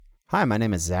Hi, my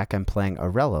name is Zach. I'm playing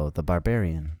Aurello, the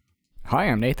Barbarian. Hi,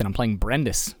 I'm Nathan. I'm playing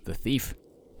Brendis, the Thief.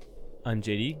 I'm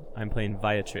JD. I'm playing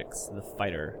Viatrix, the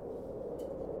Fighter.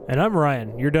 And I'm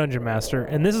Ryan, your Dungeon Master,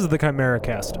 and this is the Chimera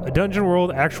Cast, a Dungeon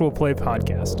World actual play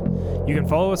podcast. You can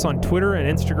follow us on Twitter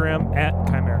and Instagram at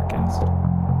ChimeraCast.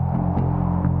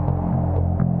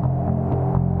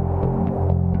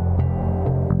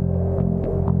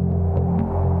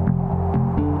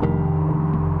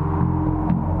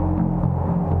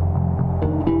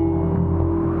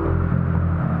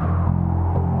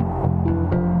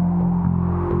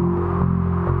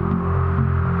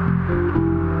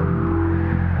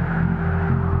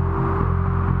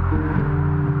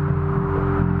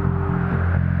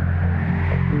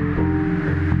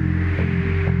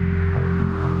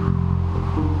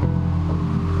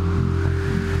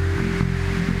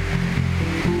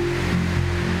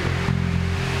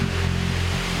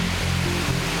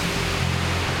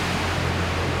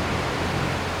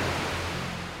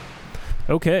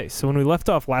 Okay, so when we left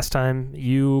off last time,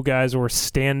 you guys were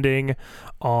standing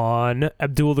on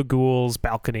Abdul the Ghoul's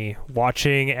balcony,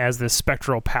 watching as the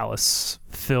spectral palace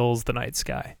fills the night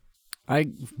sky.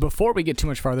 Before we get too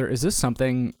much farther, is this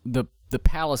something, the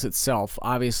palace itself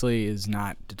obviously does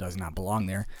not belong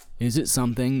there. Is it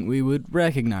something we would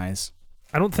recognize?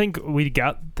 I don't think we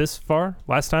got this far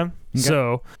last time. Okay.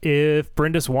 So if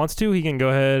Brendis wants to, he can go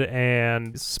ahead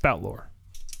and spout lore.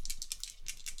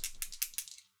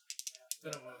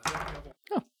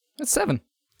 That's 7.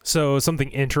 So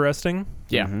something interesting.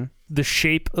 Yeah. Mm-hmm. The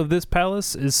shape of this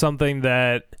palace is something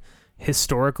that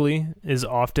historically is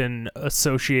often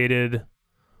associated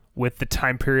with the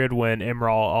time period when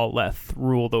Imral Aleth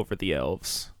ruled over the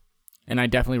elves. And I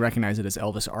definitely recognize it as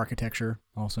Elvis architecture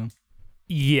also.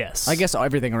 Yes. I guess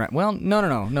everything around. Well,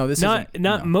 no. This not isn't.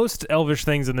 No. most elvish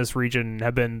things in this region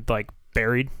have been like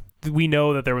buried. We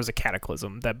know that there was a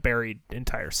cataclysm that buried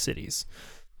entire cities.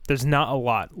 There's not a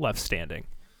lot left standing.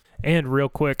 And real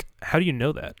quick, how do you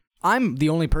know that? I'm the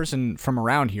only person from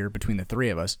around here between the three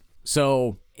of us.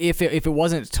 So if it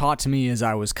wasn't taught to me as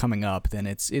I was coming up, then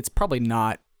it's probably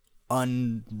not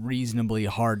unreasonably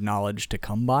hard knowledge to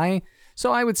come by.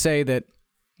 So I would say that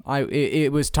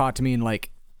it was taught to me in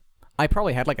I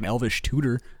probably had like an elvish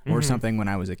tutor or something when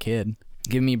I was a kid.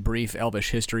 Give me brief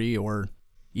elvish history or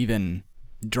even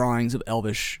drawings of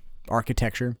elvish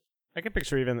architecture. I can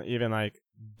picture even like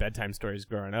bedtime stories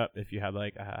growing up if you had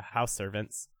like house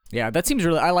servants. Yeah, that seems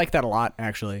I like that a lot,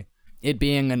 actually. It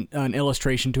being an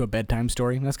illustration to a bedtime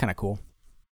story, that's kind of cool.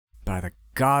 By the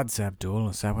gods, Abdul,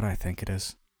 is that what I think it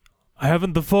is? I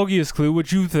haven't the foggiest clue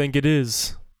what you think it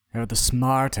is. You're the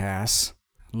smart ass.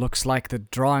 Looks like the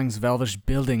drawings of elvish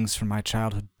buildings from my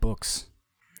childhood books.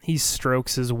 He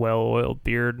strokes his well-oiled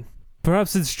beard.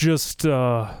 Perhaps it's just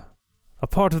a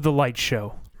part of the light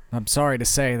show. I'm sorry to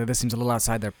say that this seems a little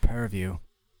outside their purview.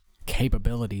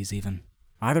 Capabilities, even.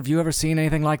 Either of you ever seen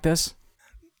anything like this?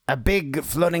 A big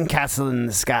floating castle in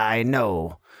the sky?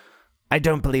 No. I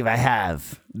don't believe I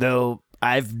have, though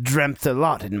I've dreamt a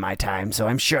lot in my time, so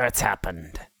I'm sure it's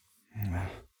happened.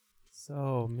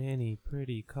 So many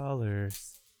pretty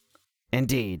colors.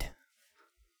 Indeed.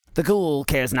 The ghoul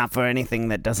cares not for anything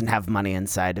that doesn't have money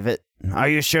inside of it. Are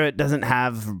you sure it doesn't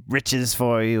have riches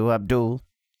for you, Abdul?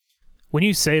 When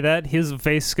you say that, his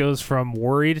face goes from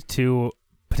worried to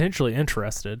potentially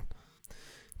interested.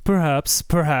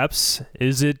 Perhaps.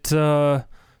 Is it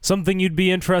something you'd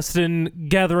be interested in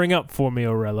gathering up for me,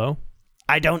 Aurello?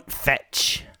 I don't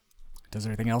fetch. Does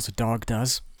everything else a dog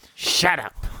does? Shut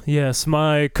up. Yes,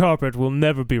 my carpet will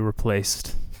never be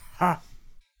replaced. Ha.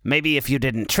 Maybe if you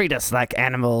didn't treat us like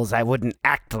animals, I wouldn't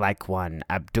act like one,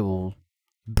 Abdul.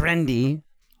 Brendy.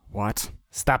 What?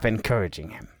 Stop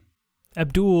encouraging him.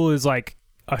 Abdul is like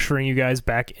ushering you guys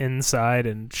back inside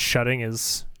and shutting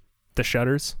the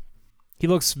shutters. He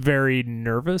looks very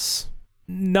nervous.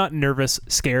 Not nervous,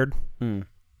 scared,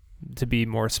 to be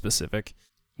more specific.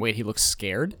 Wait, he looks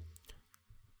scared?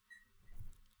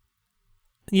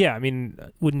 Yeah, I mean,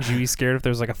 wouldn't you be scared if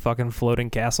there was like a fucking floating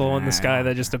castle in the sky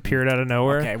that just appeared out of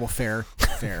nowhere? Okay, well, fair.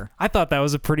 I thought that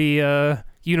was a pretty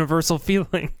universal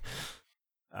feeling.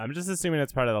 I'm just assuming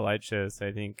it's part of the light show, so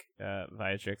I think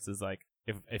Viatrix is like,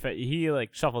 if he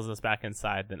like shuffles us back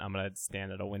inside, then I'm gonna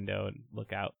stand at a window and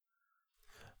look out.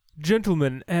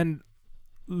 Gentlemen and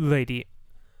lady,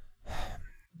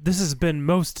 this has been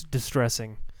most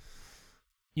distressing.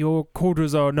 Your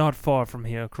quarters are not far from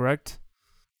here, correct?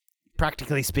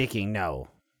 Practically speaking, no.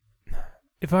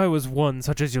 If I was one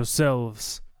such as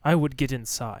yourselves, I would get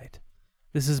inside.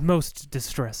 This is most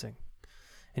distressing.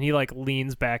 And he like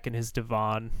leans back in his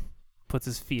divan, puts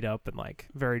his feet up, and like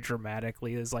very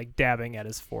dramatically is like dabbing at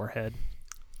his forehead.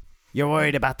 You're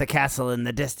worried about the castle in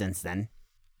the distance, then?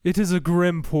 It is a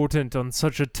grim portent on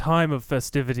such a time of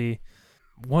festivity.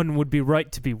 One would be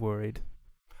right to be worried.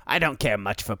 I don't care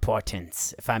much for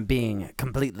portents, if I'm being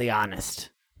completely honest.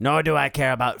 Nor do I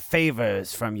care about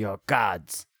favors from your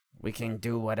gods. We can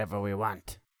do whatever we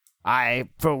want. I,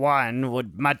 for one,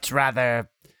 would much rather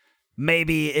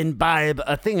maybe imbibe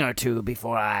a thing or two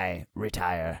before I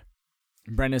retire.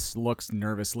 Brendis looks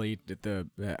nervously at the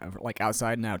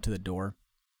outside and out to the door.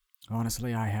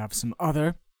 Honestly, I have some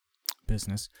other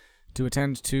business to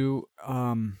attend to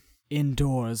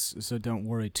indoors, so don't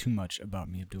worry too much about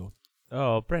me, Abdul.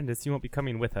 Oh, Brendis, you won't be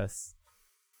coming with us.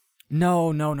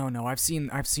 No. I've seen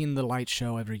the light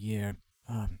show every year.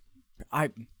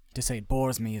 To say it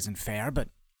bores me isn't fair, but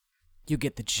you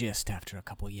get the gist after a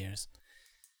couple years.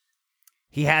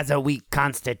 He has a weak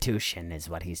constitution, is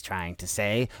what he's trying to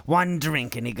say. One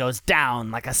drink and he goes down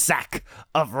like a sack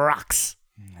of rocks.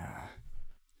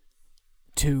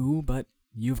 Two, but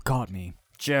you've caught me.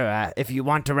 Sure, if you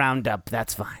want to round up,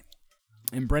 that's fine.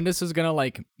 And Brendis is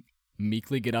gonna,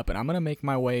 meekly get up, and I'm gonna make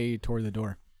my way toward the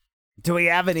door. Do we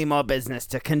have any more business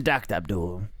to conduct,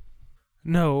 Abdul?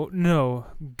 No.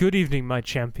 Good evening, my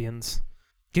champions.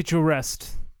 Get your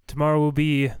rest. Tomorrow will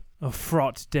be a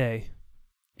fraught day.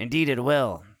 Indeed it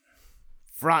will.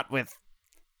 Fraught with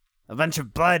a bunch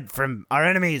of blood from our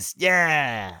enemies.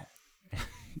 Yeah!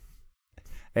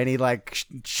 And he, elbows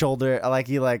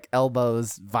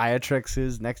Viatrix,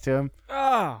 who's next to him.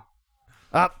 Oh,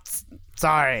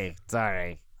 Sorry.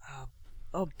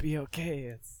 I'll be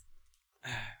okay.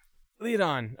 Lead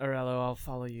on, Aurello. I'll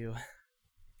follow you.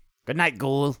 Good night,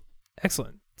 ghoul.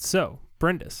 Excellent. So,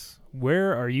 Brendis,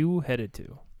 where are you headed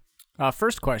to?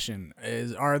 First question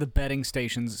is, are the betting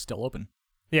stations still open?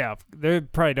 Yeah, they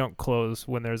probably don't close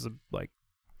when there's a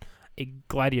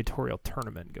gladiatorial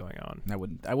tournament going on.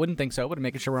 I wouldn't think so, but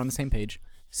making sure we're on the same page.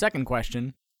 Second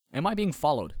question, am I being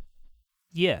followed?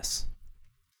 Yes.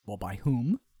 Well, by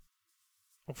whom?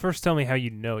 Well, first tell me how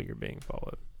you know you're being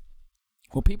followed.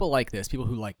 Well, people like this, people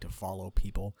who like to follow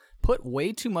people, put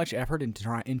way too much effort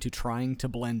into trying to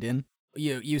blend in.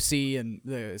 You see in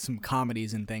some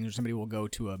comedies and things where somebody will go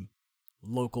to a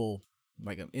local,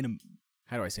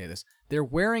 how do I say this? They're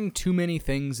wearing too many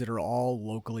things that are all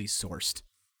locally sourced.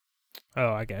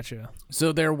 Oh, I gotcha.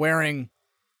 So they're wearing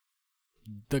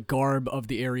the garb of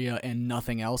the area and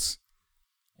nothing else.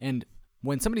 And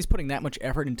when somebody's putting that much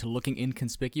effort into looking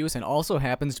inconspicuous and also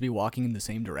happens to be walking in the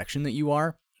same direction that you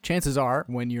are, chances are,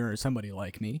 when you're somebody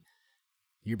like me,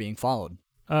 you're being followed.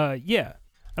 Yeah.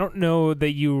 I don't know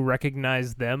that you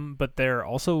recognize them, but they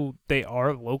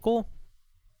are local.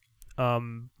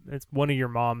 It's one of your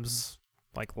mom's,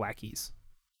 lackeys.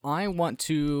 I want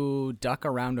to duck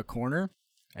around a corner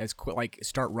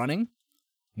start running.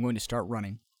 I'm going to start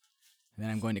running. And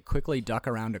then I'm going to quickly duck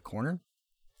around a corner.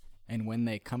 And when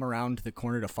they come around the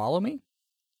corner to follow me,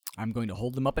 I'm going to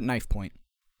hold them up at knife point.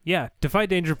 Yeah, Defy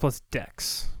Danger plus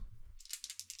Dex.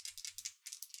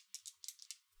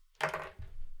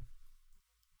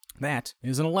 That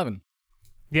is an 11.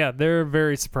 Yeah, they're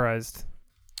very surprised.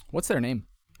 What's their name?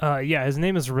 Yeah, his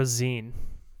name is Razine.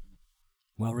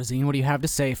 Well, Razine, what do you have to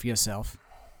say for yourself?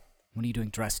 What are you doing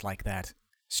dressed like that?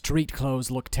 Street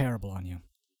clothes look terrible on you.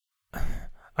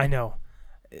 I know.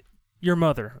 Your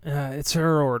mother. It's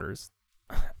her orders.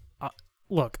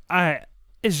 Look,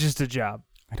 it's just a job.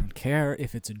 I don't care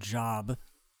if it's a job,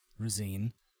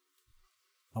 Razine.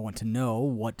 I want to know,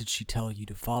 what did she tell you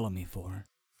to follow me for?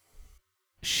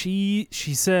 She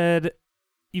said,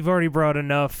 you've already brought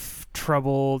enough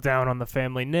trouble down on the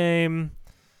family name.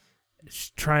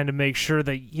 She's trying to make sure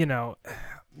that,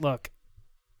 look,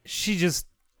 she just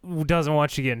doesn't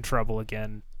want you to get in trouble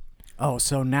again. Oh,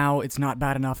 so now it's not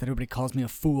bad enough that everybody calls me a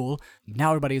fool. Now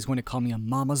everybody is going to call me a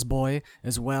mama's boy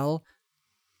as well?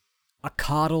 A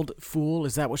coddled fool?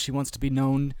 Is that what she wants to be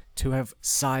known to have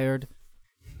sired?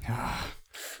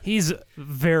 He's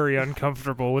very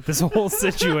uncomfortable with this whole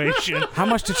situation. How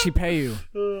much did she pay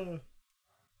you?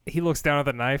 He looks down at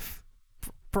the knife.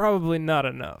 Probably not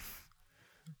enough.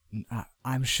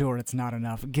 I'm sure it's not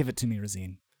enough. Give it to me,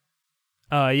 Razine.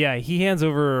 Yeah, he hands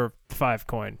over 5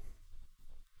 coin.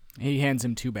 He hands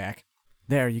him 2 back.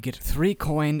 There, you get 3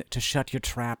 coin to shut your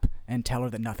trap and tell her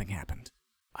that nothing happened.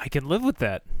 I can live with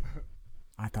that.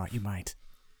 I thought you might.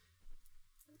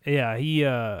 Yeah, he,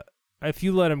 if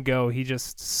you let him go, he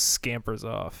just scampers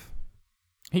off.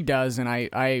 He does, and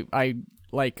I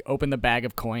open the bag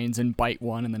of coins and bite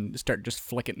one and then start just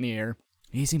flick it in the air.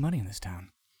 Easy money in this town.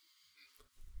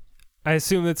 I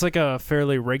assume it's a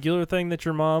fairly regular thing that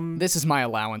your mom... This is my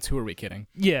allowance. Who are we kidding?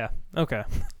 Yeah, okay.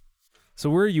 So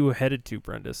where are you headed to,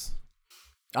 Brendis?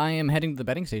 I am heading to the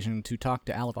betting station to talk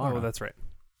to Alivara. Oh, that's right.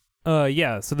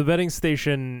 Yeah, so the betting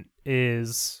station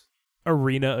is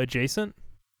arena adjacent.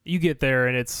 You get there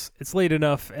and it's late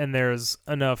enough and there's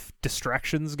enough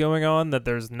distractions going on that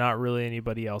there's not really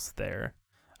anybody else there.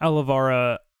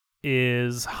 Alivara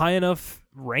is high enough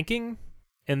ranking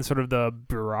in sort of the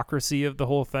bureaucracy of the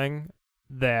whole thing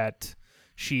that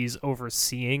she's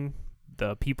overseeing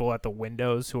the people at the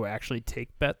windows who actually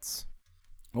take bets.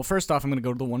 Well, first off, I'm going to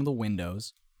go to one of the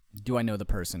windows. Do I know the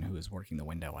person who is working the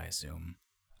window, I assume?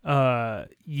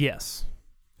 Yes.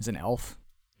 Is it an elf?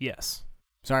 Yes.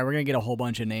 Sorry, we're going to get a whole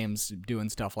bunch of names doing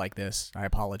stuff like this. I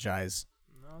apologize.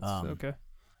 No, it's okay.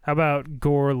 How about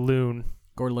Gorloon?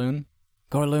 Gorloon?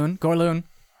 Gorloon?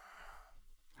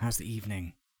 How's the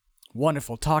evening?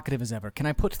 Wonderful, talkative as ever. Can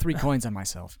I put 3 coins on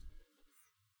myself?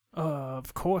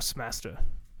 Of course, master.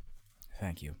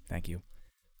 Thank you.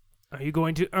 Are you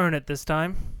going to earn it this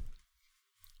time?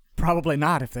 Probably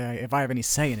not if I have any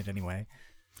say in it anyway.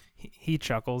 He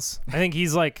chuckles. I think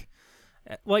he's like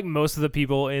most of the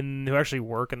people who actually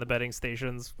work in the betting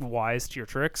stations, wise to your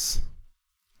tricks.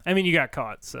 I mean, you got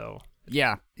caught, so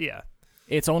Yeah. yeah.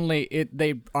 It's only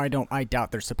I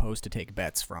doubt they're supposed to take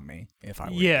bets from me if I were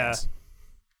to Yeah. guess.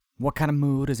 What kind of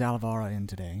mood is Alivara in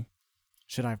today?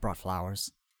 Should I have brought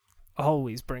flowers?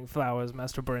 Always bring flowers,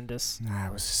 Master Brindis. I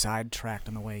was sidetracked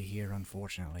on the way here,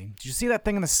 unfortunately. Did you see that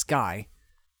thing in the sky?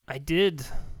 I did.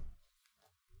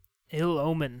 Ill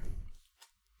omen.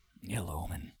 Ill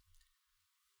omen.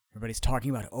 Everybody's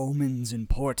talking about omens and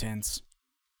portents.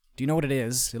 Do you know what it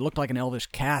is? It looked like an elvish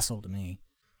castle to me.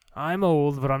 I'm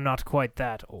old, but I'm not quite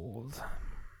that old.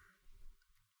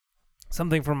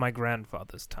 Something from my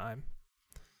grandfather's time.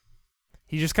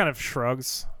 He just kind of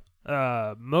shrugs.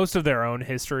 Most of their own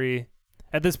history,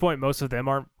 at this point, most of them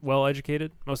aren't well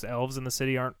educated. Most elves in the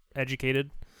city aren't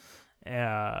educated.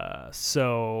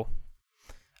 So,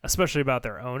 especially about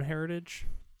their own heritage,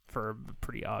 for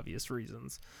pretty obvious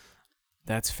reasons.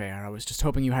 That's fair. I was just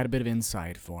hoping you had a bit of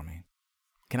insight for me.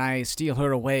 Can I steal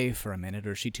her away for a minute,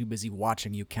 or is she too busy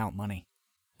watching you count money?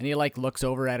 And he, looks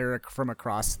over at her from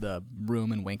across the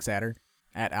room and winks at her,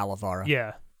 at Alivara.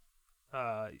 Yeah.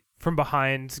 From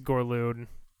behind Gorloon.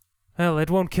 Well, it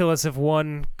won't kill us if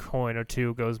 1 coin or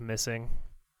 2 goes missing.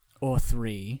 Or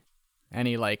 3. And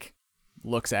he,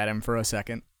 looks at him for a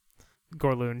second.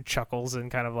 Gorloon chuckles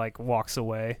and kind of walks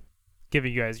away,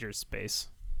 giving you guys your space.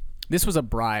 This was a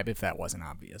bribe, if that wasn't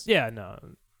obvious. Yeah, no,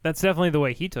 that's definitely the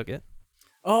way he took it.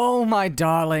 Oh, my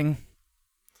darling.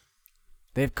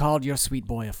 They've called your sweet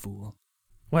boy a fool.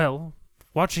 Well,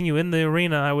 watching you in the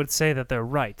arena, I would say that they're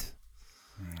right.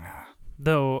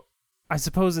 Though, I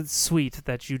suppose it's sweet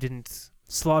that you didn't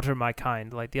slaughter my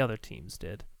kind like the other teams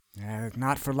did.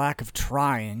 Not for lack of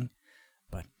trying,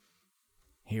 but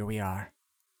here we are.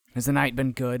 Has the night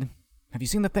been good? Have you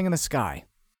seen the thing in the sky?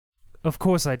 Of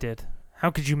course I did. How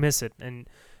could you miss it? And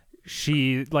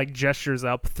she, gestures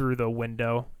up through the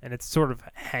window, and it's sort of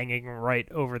hanging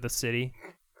right over the city.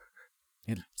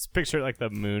 Just picture like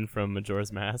the moon from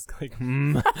Majora's Mask.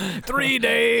 3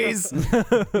 days!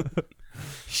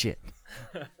 Shit.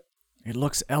 It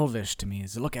looks elvish to me.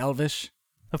 Does it look elvish?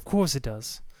 Of course it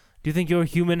does. Do you think your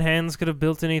human hands could have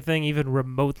built anything even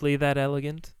remotely that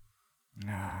elegant?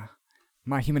 Nah.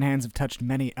 My human hands have touched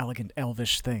many elegant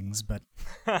elvish things, but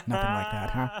nothing like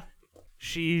that, huh?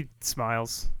 She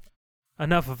smiles.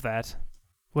 Enough of that.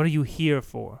 What are you here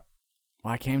for?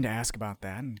 Well, I came to ask about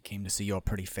that and came to see your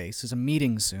pretty face. There's a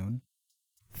meeting soon.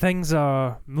 Things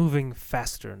are moving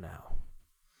faster now.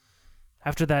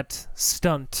 After that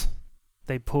stunt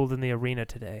they pulled in the arena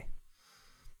today,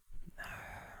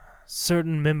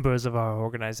 certain members of our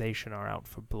organization are out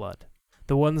for blood.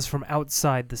 The ones from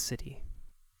outside the city.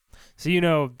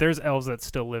 So there's elves that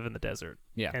still live in the desert.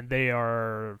 Yeah. And they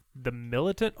are the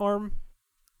militant arm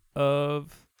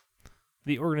of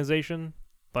the organization.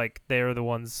 They're the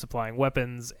ones supplying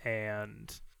weapons,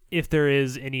 and if there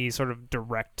is any sort of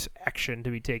direct action to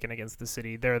be taken against the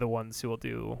city, they're the ones who will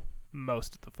do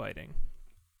most of the fighting.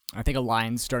 I think a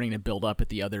line's starting to build up at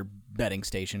the other betting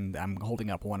station. I'm holding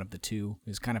up one of the 2,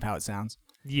 is kind of how it sounds.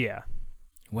 Yeah.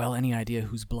 Well, any idea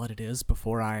whose blood it is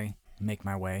before I make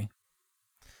my way?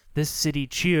 This city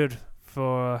cheered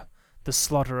for the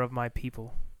slaughter of my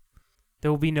people. There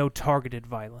will be no targeted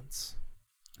violence.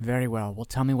 Very well. Well,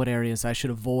 tell me what areas I should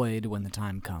avoid when the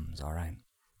time comes, all right?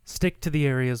 Stick to the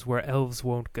areas where elves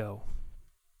won't go.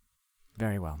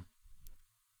 Very well.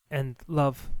 And,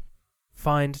 love,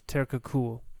 find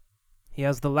Terkakul. He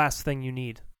has the last thing you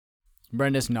need.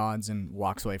 Brendis nods and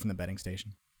walks away from the betting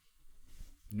station.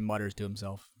 He mutters to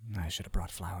himself, I should have brought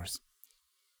flowers.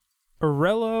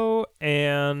 Aurello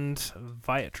and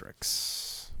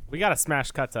Viatrix. We got a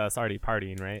smash cut to us already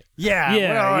partying, right? Yeah.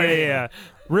 Yeah.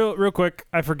 Real quick,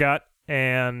 I forgot,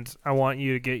 and I want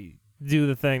you to do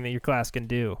the thing that your class can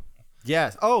do.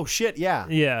 Yes. Oh, shit, yeah.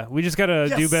 Yeah, we just gotta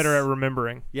do Yes. better at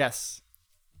remembering. Yes.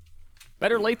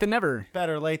 Better late than never.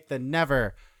 Better late than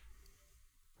never.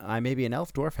 I may be an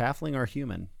elf, dwarf, halfling, or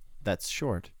human. That's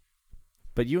short.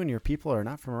 But you and your people are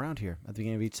not from around here. At the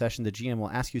beginning of each session, the GM will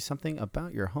ask you something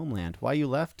about your homeland, why you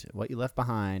left, what you left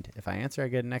behind. If I answer, I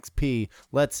get an XP.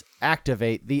 Let's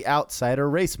activate the outsider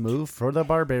race move for the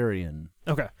barbarian.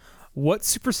 Okay. What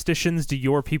superstitions do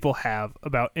your people have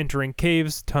about entering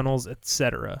caves, tunnels,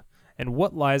 etc.? And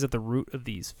what lies at the root of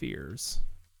these fears?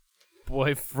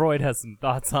 Boy, Freud has some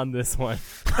thoughts on this one.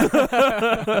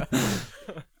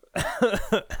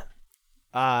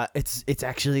 It's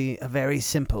actually a very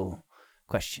simple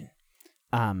question.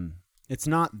 It's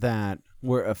not that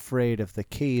we're afraid of the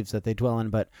caves that they dwell in,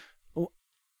 but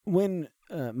when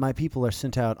my people are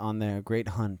sent out on their great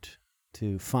hunt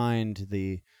to find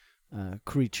the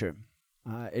creature,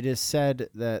 it is said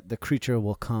that the creature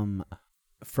will come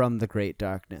from the great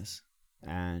darkness,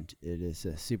 and it is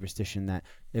a superstition that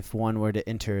if one were to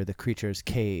enter the creature's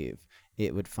cave,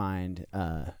 it would find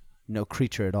no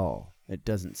creature at all. It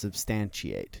doesn't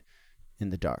substantiate in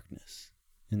the darkness,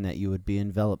 and that you would be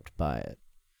enveloped by it,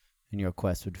 and your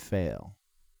quest would fail.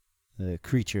 The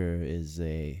creature is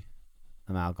a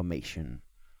amalgamation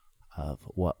of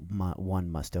what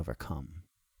one must overcome.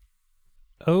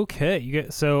 Okay,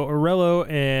 so Aurello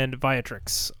and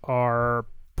Viatrix are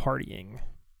partying.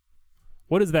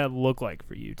 What does that look like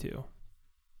for you two?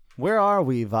 Where are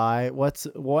we, Vi? What's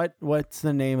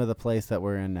the name of the place that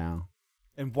we're in now?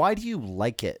 And why do you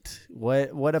like it?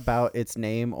 What about its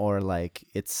name or like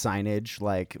its signage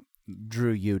like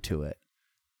drew you to it?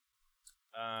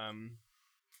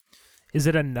 Is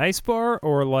it a nice bar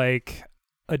or like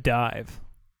a dive?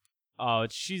 Oh,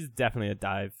 she's definitely a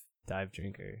dive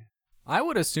drinker. I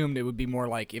would assume it would be more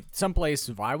like if someplace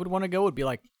if I would want to go would be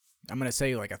like, I'm going to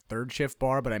say like a third shift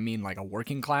bar, but I mean like a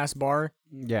working class bar.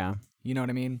 Yeah. You know what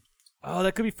I mean? Oh,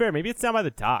 that could be fair. Maybe it's down by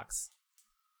the docks.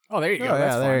 Oh, there you go. Oh,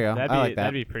 That's yeah, there fine. you go. That'd I be like that.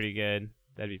 that'd be pretty good.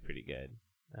 That'd be pretty good.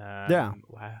 Yeah.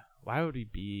 Why would we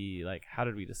be like? How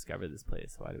did we discover this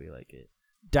place? Why do we like it?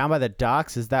 Down by the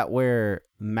docks, is that where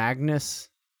Magnus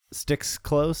sticks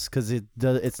close? Because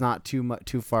it's not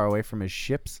too far away from his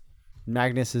ships.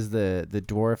 Magnus is the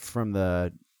dwarf from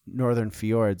the northern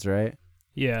fjords, right?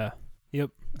 Yeah. Yep.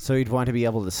 So you'd want to be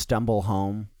able to stumble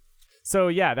home. So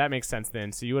yeah, that makes sense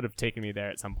then. So you would have taken me there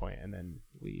at some point, and then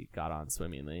we got on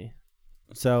swimmingly.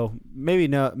 So maybe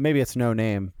it's no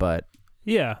name, but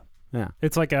Yeah. yeah.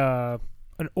 It's like an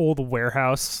old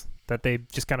warehouse that they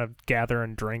just kind of gather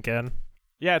and drink in.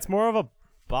 Yeah, it's more of a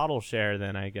bottle share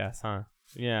then, I guess, huh?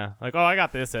 Yeah, like, oh, I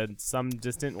got this at some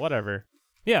distant whatever.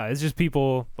 Yeah, it's just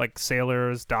people like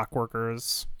sailors, dock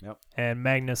workers, Yep. and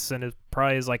Magnus and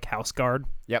probably his like house guard.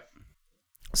 Yep.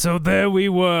 So there we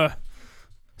were,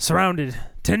 surrounded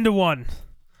 10-1,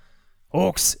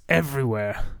 orcs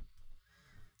everywhere.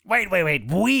 Wait.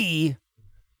 We?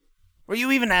 Were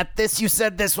you even at this? You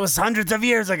said this was hundreds of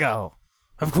years ago.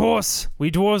 Of course, we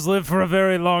dwarves live for a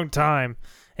very long time.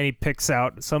 And he picks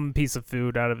out some piece of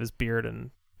food out of his beard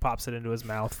and pops it into his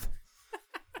mouth.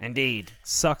 Indeed.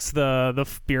 Sucks the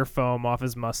beer foam off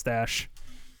his mustache.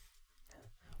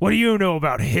 What do you know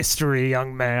about history,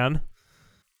 young man?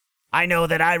 I know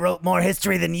that I wrote more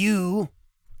history than you.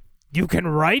 You can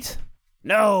write?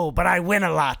 No, but I win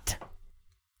a lot.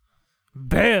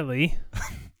 Barely.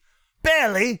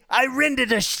 Barely. I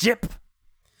rented a ship.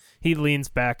 He leans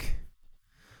back.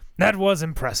 That was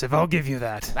impressive, I'll give you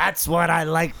that. That's what I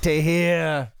like to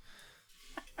hear.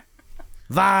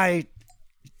 Vi,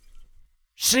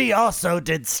 she also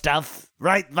did stuff,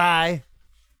 right, Vi?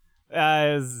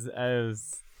 It was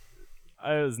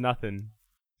nothing.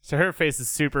 So her face is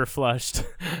super flushed.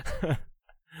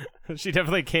 She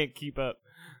definitely can't keep up.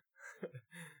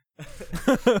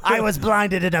 I was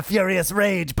blinded in a furious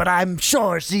rage, but I'm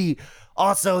sure she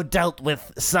also dealt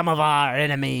with some of our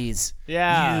enemies.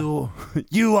 Yeah.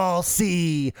 You all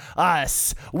see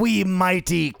us, we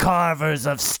mighty carvers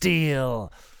of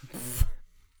steel.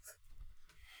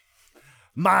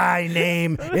 My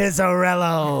name is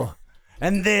Aurello,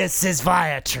 and this is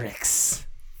Viatrix.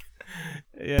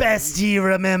 Yeah. Best ye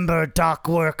remember, dock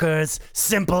workers,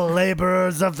 simple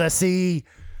laborers of the sea.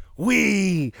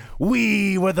 We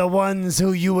were the ones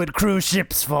who you would crew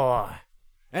ships for.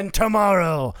 And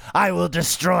tomorrow I will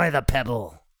destroy the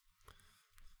pebble.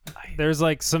 There's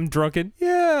like some drunken,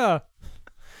 yeah.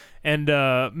 And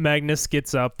Magnus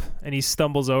gets up and he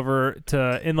stumbles over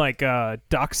to, in like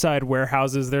dockside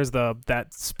warehouses, there's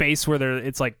that space where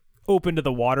it's like open to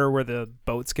the water where the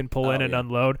boats can pull in and yeah.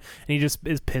 unload, and he just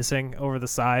is pissing over the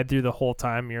side through the whole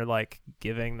time you're like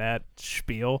giving that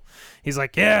spiel. He's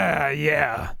like,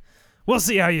 yeah, we'll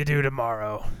see how you do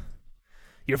tomorrow.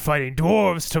 You're fighting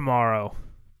dwarves tomorrow.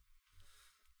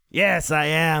 Yes, I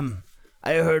am.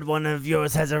 I heard one of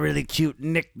yours has a really cute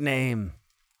nickname.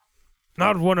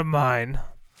 Not one of mine.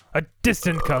 A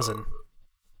distant cousin.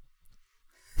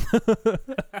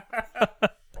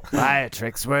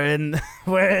 Viatrix,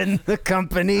 we're in the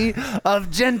company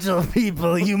of gentle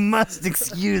people. You must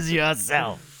excuse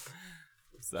yourself.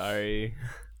 Sorry.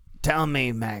 Tell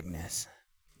me, Magnus,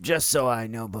 just so I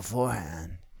know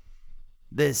beforehand,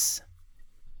 this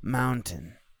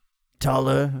mountain,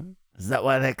 taller? Is that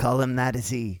why they call him that? Is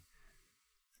he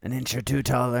an inch or two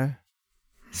taller?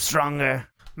 Stronger?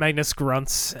 Magnus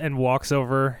grunts and walks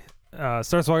over,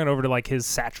 starts walking over to like his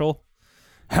satchel.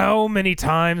 How many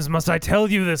times must I tell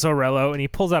you this, Aurello? And he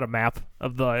pulls out a map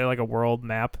of the like a world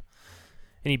map,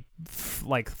 and he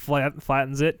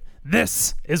flattens it.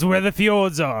 This is where the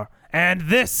fjords are, and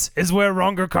this is where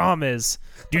Rongercom is.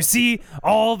 Do you see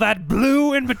all that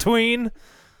blue in between?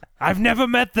 I've never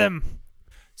met them.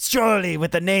 Surely,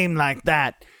 with a name like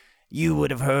that, you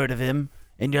would have heard of him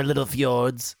in your little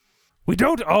fjords. We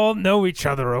don't all know each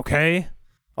other, okay?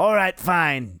 All right,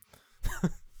 fine.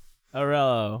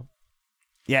 Aurello,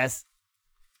 Yes.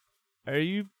 are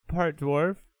you part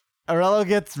dwarf? Aurello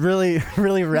gets really,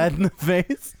 really red in the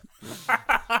face.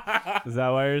 Is that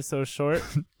why you're so short?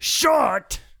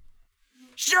 Short!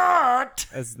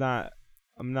 It's not.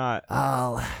 I'm not.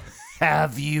 I'll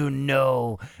have you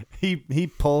know.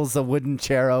 He pulls a wooden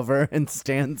chair over and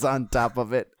stands on top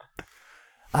of it.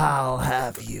 I'll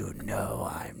have you know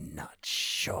I'm not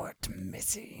short,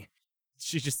 Missy.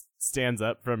 She just stands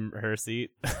up from her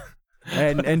seat.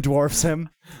 And dwarfs him.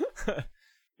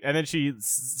 And then she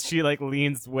like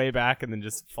leans way back and then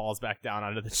just falls back down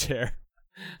onto the chair.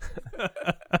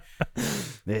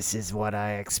 This is what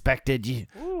I expected. You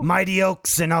mighty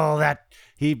oaks and all that.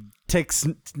 He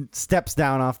steps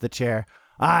down off the chair.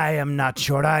 I am not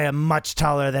short. I am much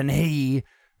taller than he.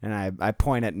 And I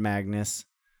point at Magnus.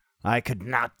 I could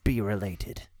not be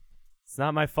related. It's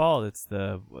not my fault. It's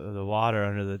the water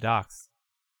under the docks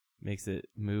makes it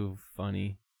move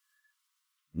funny.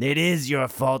 It is your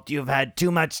fault. You've had too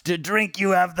much to drink. You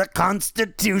have the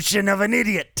constitution of an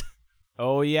idiot.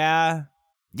 Oh yeah.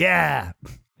 Yeah.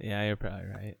 Yeah, you're probably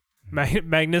right.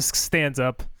 Magnus stands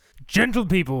up. Gentle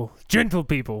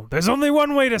people, there's only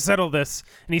one way to settle this.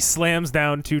 And he slams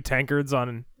down 2 tankards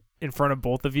in front of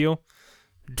both of you.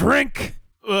 Drink!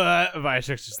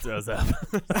 Viatrix just throws up.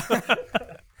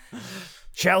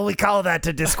 Shall we call that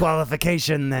a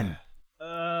disqualification then?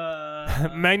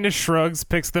 Magnus shrugs,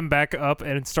 picks them back up,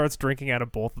 and starts drinking out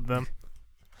of both of them.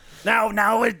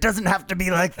 No, it doesn't have to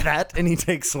be like that. And he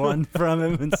takes one from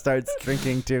him and starts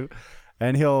drinking too.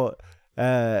 And he'll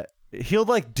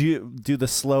like do the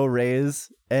slow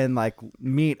raise and like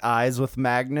meet eyes with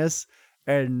Magnus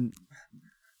and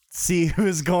see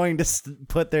who's going to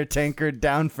put their tankard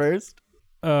down first.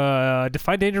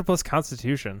 Defy danger plus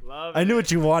Constitution. I knew what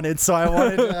you wanted, so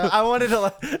I wanted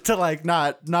to like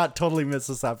not totally miss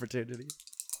this opportunity.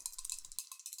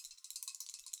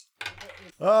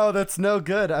 Oh, that's no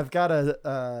good. I've got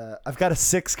a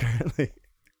 6 currently.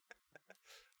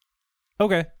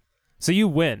 Okay, so you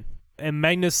win, and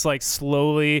Magnus like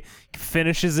slowly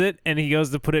finishes it, and he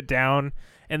goes to put it down,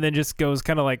 and then just goes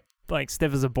kind of like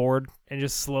stiff as a board, and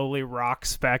just slowly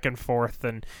rocks back and forth,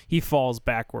 and he falls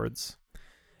backwards.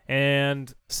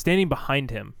 And standing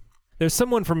behind him, there's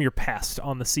someone from your past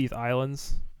on the Seath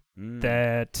Islands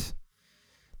that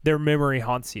their memory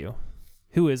haunts you.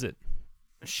 Who is it?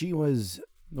 She was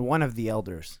one of the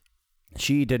elders.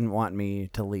 She didn't want me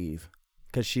to leave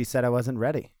because she said I wasn't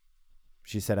ready.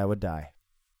 She said I would die.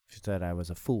 She said I was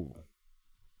a fool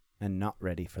and not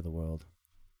ready for the world.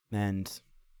 And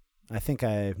I think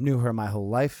I knew her my whole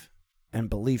life and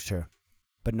believed her,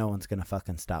 but no one's going to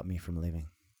fucking stop me from leaving.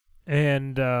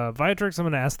 And Viatrix, I'm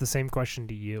going to ask the same question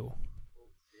to you.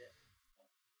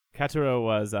 Katuro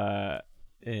was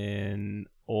an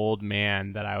old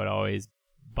man that I would always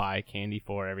buy candy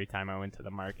for every time I went to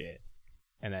the market,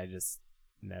 and I just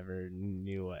never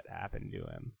knew what happened to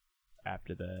him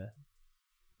after the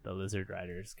lizard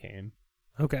riders came.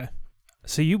 Okay.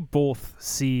 So you both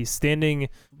see standing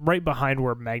right behind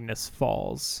where Magnus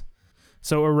falls.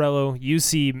 So Aurello, you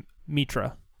see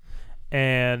Mitra,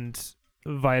 and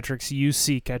Viatrix, you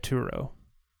see Katuro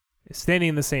standing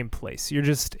in the same place.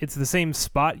 It's the same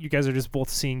spot. You guys are just both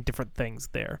seeing different things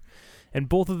there. And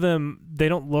both of them, they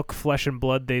don't look flesh and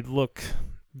blood. They look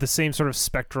the same sort of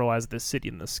spectral as the city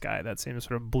in the sky, that same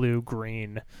sort of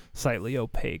blue-green, slightly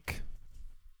opaque.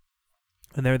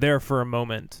 And they're there for a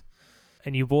moment,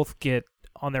 and you both get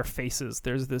on their faces,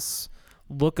 there's this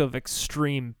look of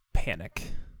extreme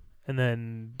panic, and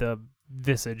then the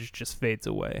visage just fades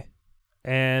away.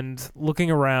 And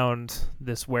looking around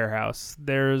this warehouse,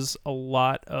 there's a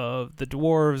lot of the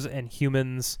dwarves and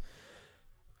humans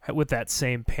with that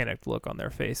same panicked look on their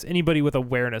face. Anybody with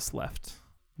awareness left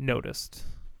noticed.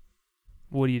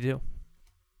 What do you do?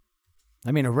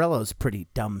 I mean, Aurello's pretty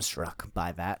dumbstruck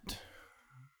by that.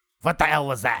 What the hell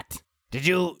was that? Did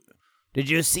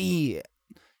you see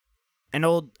an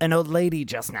old lady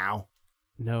just now?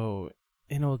 No,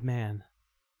 an old man.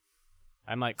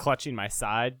 I'm like clutching my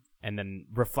side, and then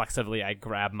reflexively I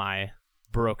grab my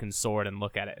broken sword and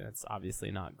look at it, and it's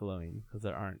obviously not glowing because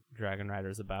there aren't dragon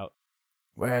riders about.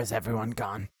 Where's everyone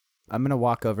gone? I'm gonna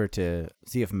walk over to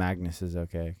see if Magnus is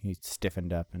okay. He's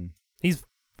stiffened up and He's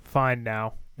fine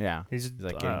now. yeah, He's he's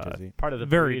like getting dizzy. Part of the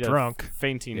very breed of drunk.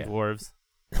 fainting Yeah. dwarves.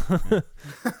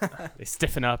 They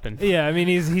stiffen up and Yeah, I mean,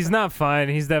 he's not fine.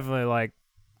 He's definitely, like,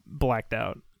 blacked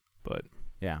out. But,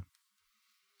 Yeah.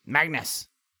 Magnus,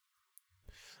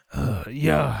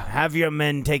 yeah. have your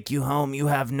men take you home. You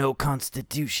have no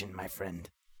constitution, my friend.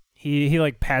 He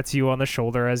like, pats you on the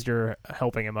shoulder as you're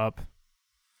helping him up.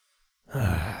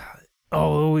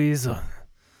 Always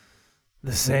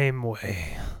the same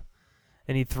way.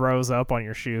 And he throws up on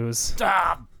your shoes.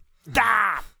 Stop!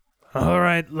 Stop! All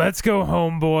right, let's go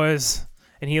home, boys.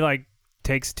 And he, like,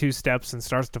 takes 2 steps and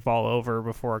starts to fall over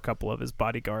before a couple of his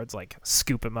bodyguards, like,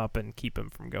 scoop him up and keep him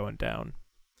from going down.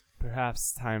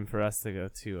 perhaps time for us to go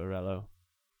to Aurello.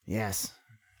 Yes.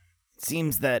 It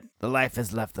seems that the life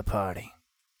has left the party.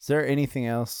 Is there anything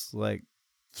else like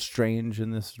strange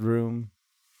in this room?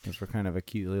 Because we're kind of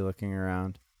acutely looking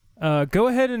around. Go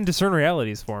ahead and discern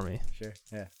realities for me. Sure.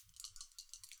 Yeah.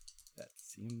 That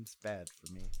seems bad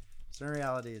for me. Discern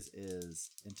realities is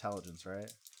intelligence,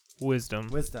 right? Wisdom.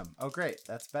 Wisdom. Oh, great.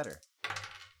 That's better.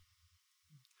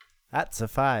 That's a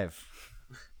 5.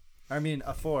 I mean,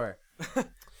 a 4.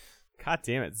 God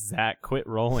damn it, Zach, quit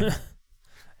rolling.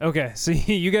 Okay, so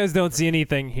you guys don't see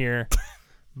anything here,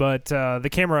 but the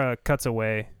camera cuts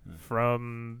away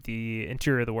from the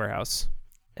interior of the warehouse,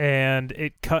 and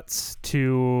it cuts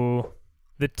to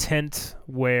the tent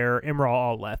where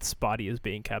Imral Alet's body is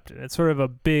being kept in. It's sort of a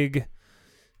big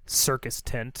circus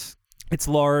tent. It's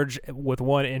large with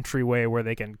one entryway where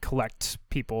they can collect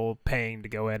people paying to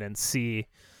go in and see,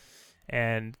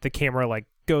 and the camera like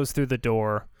goes through the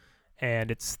door,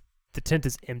 and the tent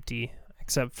is empty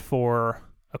except for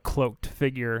a cloaked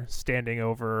figure standing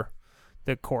over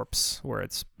the corpse where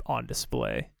it's on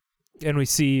display. And we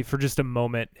see for just a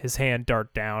moment his hand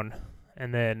dart down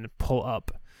and then pull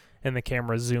up, and the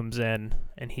camera zooms in,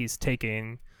 and he's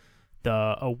taking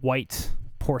a white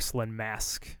porcelain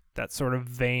mask that's sort of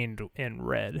veined in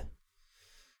red.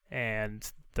 And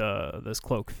this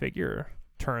cloaked figure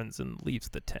turns and leaves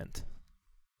the tent.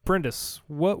 Brindis,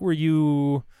 what were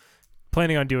you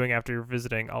planning on doing after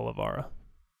visiting Olivara?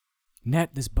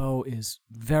 Net, this bow is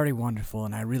very wonderful,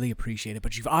 and I really appreciate it,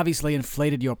 but you've obviously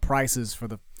inflated your prices for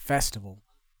the festival.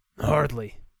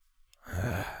 Hardly.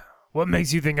 What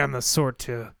makes you think I'm the sort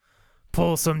to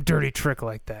pull some dirty trick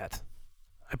like that?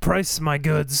 I price my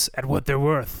goods at what they're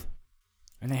worth.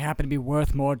 And they happen to be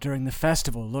worth more during the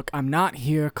festival. Look, I'm not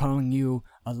here calling you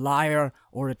a liar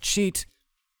or a cheat.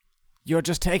 You're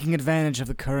just taking advantage of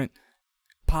the current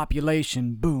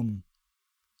population boom.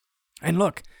 And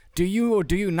look, do you or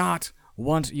do you not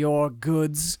want your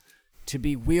goods to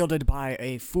be wielded by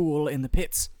a fool in the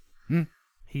pits?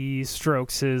 He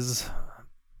strokes his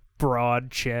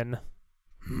broad chin.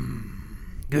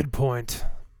 Good point.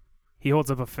 He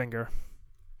holds up a finger.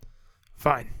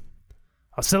 Fine.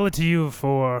 I'll sell it to you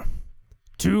for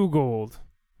 2 gold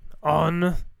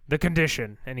on the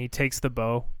condition. And he takes the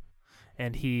bow,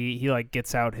 and he like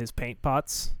gets out his paint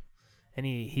pots, and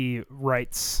he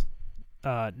writes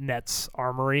Net's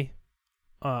Armory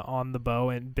on the bow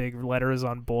in big letters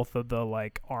on both of the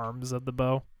like arms of the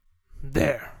bow.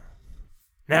 There.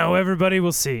 Now everybody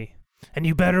will see, and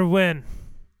you better win.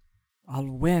 I'll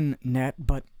win, Net,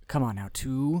 but come on now,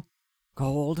 2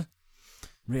 gold?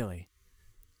 Really?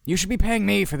 You should be paying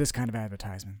me for this kind of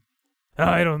advertisement.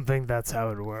 I don't think that's how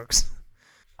it works.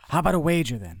 How about a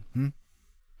wager then?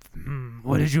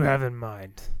 What did you have in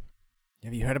mind?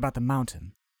 Have you heard about the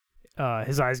mountain?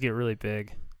 His eyes get really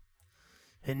big.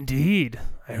 Indeed.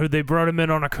 I heard they brought him in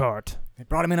on a cart. They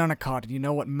brought him in on a cart. Do you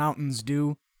know what mountains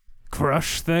do?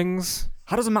 Crush things?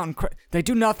 How does a mountain They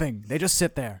do nothing. They just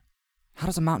sit there. How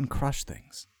does a mountain crush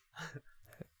things?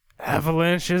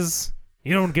 Avalanches?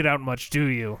 You don't get out much, do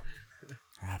you?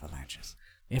 Avalanches.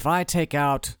 If I take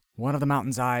out one of the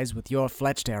mountain's eyes with your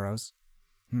fletched arrows,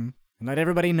 and let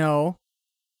everybody know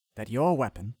that your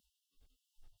weapon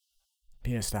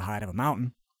pierced the hide of a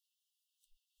mountain,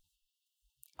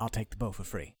 I'll take the bow for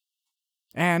free.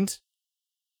 And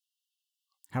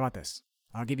how about this?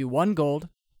 I'll give you 1 gold,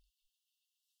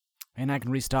 and I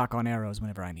can restock on arrows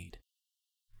whenever I need.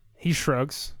 He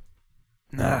shrugs.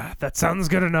 Nah, that sounds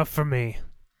good enough for me.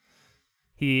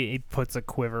 He puts a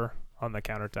quiver on the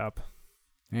countertop.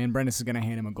 And Brandis is going to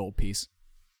hand him a gold piece.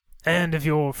 And if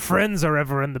your friends are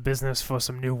ever in the business for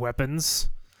some new weapons,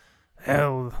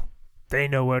 hell, they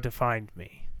know where to find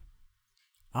me.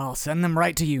 I'll send them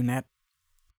right to you, Net.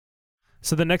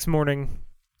 So the next morning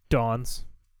dawns,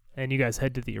 and you guys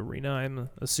head to the arena, I'm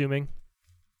assuming.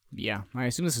 Yeah, I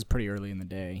assume this is pretty early in the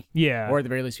day. Yeah. Or at the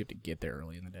very least, you have to get there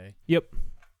early in the day. Yep.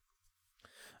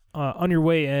 On your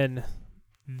way in,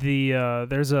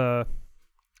 there's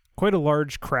quite a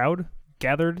large crowd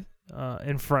gathered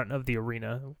in front of the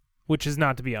arena, which is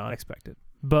not to be unexpected.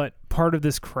 But part of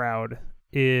this crowd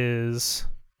is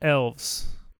elves.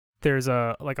 There's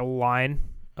a line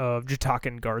of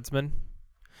Jatakan guardsmen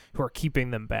who are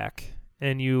keeping them back,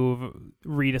 and you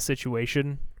read a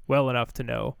situation well enough to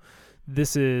know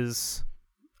this is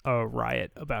a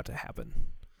riot about to happen.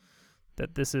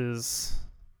 That this is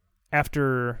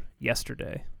after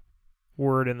yesterday.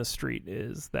 Word in the street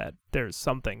is that there's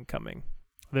something coming.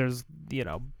 There's,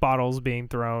 bottles being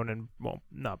thrown and, well,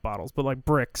 not bottles, but like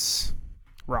bricks,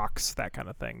 rocks, that kind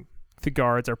of thing. The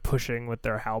guards are pushing with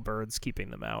their halberds, keeping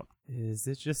them out. Is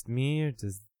it just me, or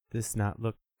does this not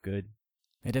look good?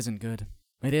 It isn't good.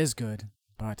 It is good,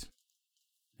 but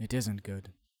it isn't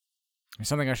good. There's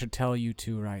something I should tell you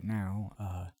two right now.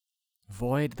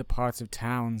 Avoid the parts of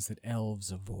towns that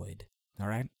elves avoid. All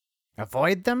right?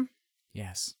 Avoid them?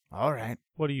 Yes. All right.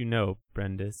 What do you know,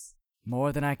 Brendis?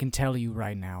 More than I can tell you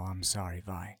right now, I'm sorry,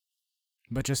 Vi.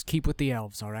 But just keep with the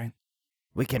elves, all right?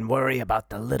 We can worry about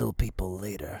the little people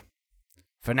later.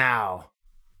 For now,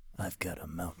 I've got a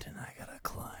mountain I gotta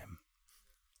climb.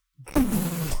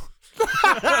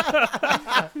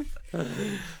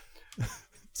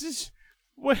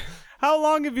 How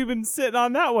long have you been sitting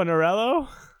on that one, Aurello?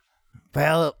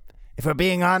 Well, if we're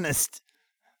being honest,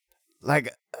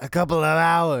 like a couple of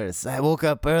hours. I woke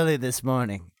up early this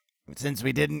morning since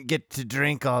we didn't get to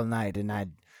drink all night, and I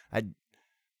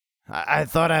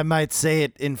thought I might say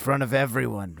it in front of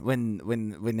everyone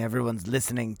when everyone's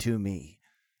listening to me.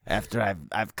 After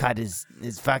I've cut his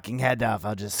fucking head off,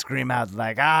 I'll just scream out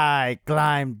like, I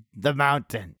climbed the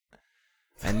mountain.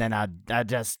 And then I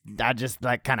just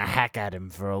like kind of hack at him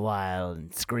for a while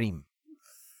and scream.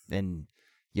 And,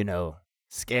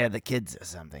 scare the kids or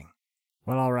something.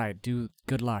 Well, all right.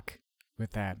 Good luck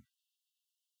with that.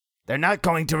 They're not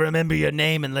going to remember your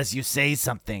name unless you say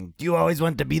something. Do you always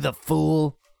want to be the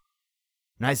fool?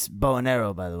 Nice bow and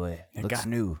arrow, by the way. Looks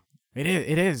new. It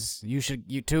is.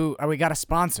 You two, we got a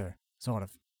sponsor, sort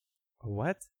of.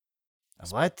 What? A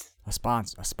what? A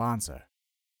sponsor.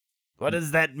 What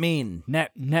does that mean?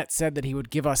 Net said that he would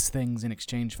give us things in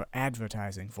exchange for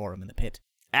advertising for him in the pit.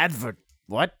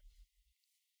 What?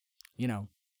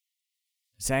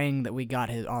 Saying that we got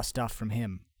our stuff from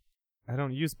him. I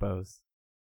don't use bows.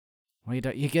 Well,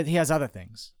 he has other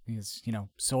things. He has,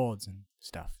 swords and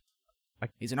stuff.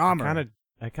 He's an armorer.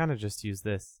 I kind of just use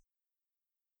this.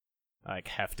 I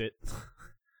heft it.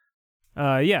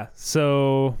 Yeah,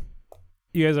 so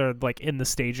you guys are like in the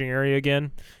staging area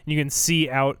again, and you can see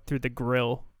out through the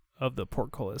grill of the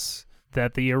portcullis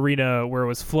that the arena where it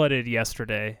was flooded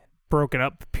yesterday, broken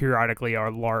up periodically,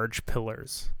 are large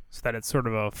pillars, so that it's sort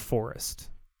of a forest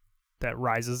that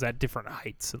rises at different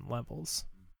heights and levels.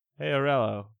 Hey,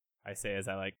 Aurello, I say as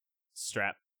I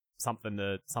strap something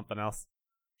to something else.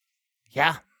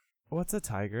 Yeah. What's a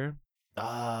tiger?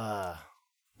 Strap.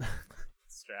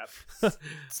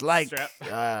 It's like, Strap.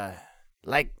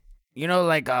 like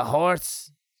a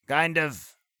horse, kind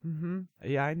of. Mm-hmm.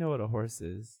 Yeah, I know what a horse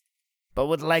is. But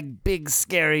with like big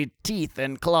scary teeth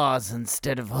and claws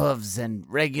instead of hooves and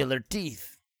regular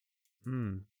teeth.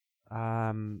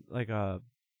 Like a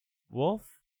wolf?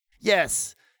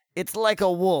 Yes, it's like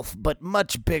a wolf, but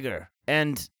much bigger.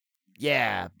 And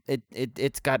yeah,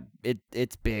 it's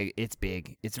big. It's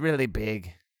big. It's really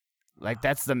big. Like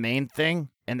that's the main thing,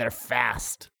 and they're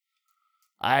fast.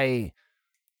 I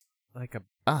Like a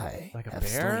have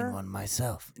bear? slain one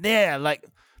myself. Yeah,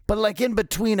 but like in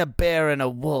between a bear and a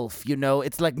wolf,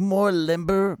 it's like more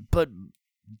limber, but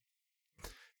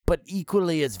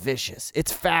equally as vicious.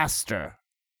 It's faster.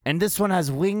 And this one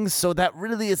has wings, so that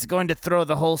really is going to throw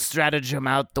the whole stratagem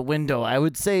out the window. I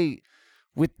would say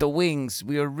with the wings,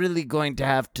 we are really going to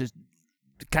have to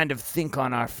kind of think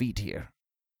on our feet here.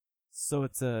 So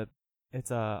it's a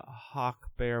hawk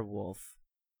bear wolf.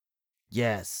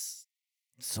 Yes,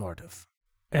 sort of.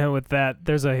 And with that,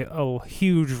 there's a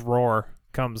huge roar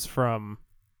comes from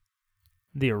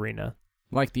the arena.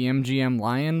 Like the MGM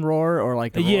lion roar, or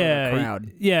like the roar of the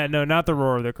crowd? Yeah, no, not the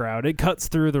roar of the crowd. It cuts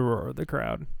through the roar of the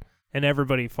crowd, and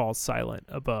everybody falls silent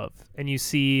above. And you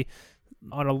see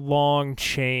on a long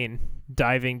chain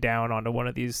diving down onto one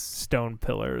of these stone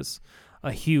pillars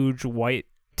a huge white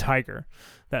tiger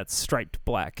that's striped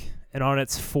black, and on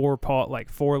its four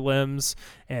limbs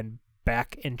and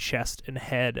back and chest and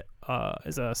head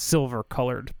is a silver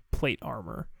colored plate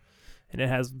armor, and it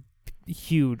has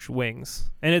huge wings,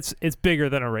 and it's bigger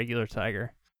than a regular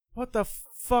tiger. What the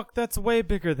fuck? That's way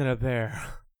bigger than a bear.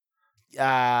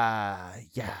 Yeah.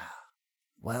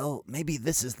 Well, maybe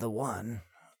this is the one.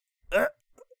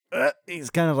 He's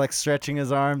kind of like stretching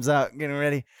his arms out, getting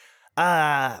ready.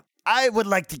 I would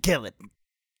like to kill it.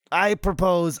 I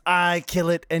propose I kill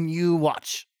it and you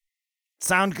watch.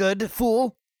 Sound good,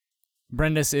 fool?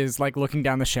 Brendis is like looking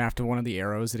down the shaft of one of the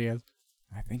arrows that he has.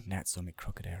 I think Nat saw me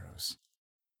crooked arrows.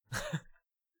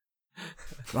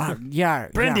 Wow, yeah.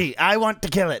 Brendy, I want to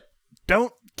kill it.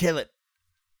 Don't kill it.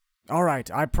 All right,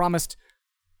 I promised.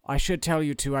 I should tell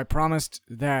you too. I promised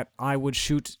that I would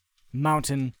shoot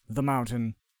the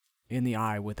mountain, in the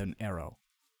eye with an arrow.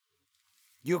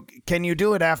 Can you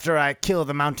do it after I kill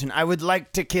the mountain? I would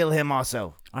like to kill him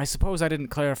also. I suppose I didn't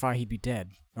clarify he'd be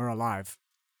dead or alive.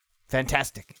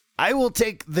 Fantastic. I will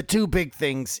take the two big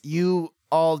things. You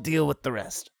all deal with the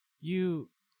rest.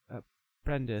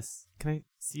 Brendis, can I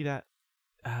see that?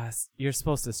 You're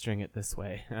supposed to string it this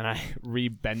way, and I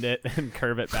re-bend it and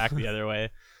curve it back the other way.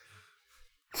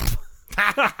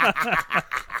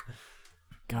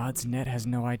 God's net has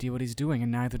no idea what he's doing,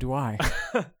 and neither do I.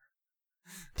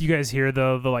 Do you guys hear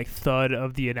the like thud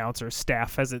of the announcer's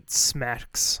staff as it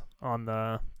smacks on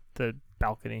the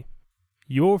balcony?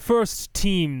 Your first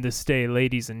team this day,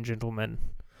 ladies and gentlemen,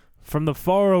 from the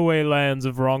faraway lands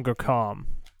of Rongercom.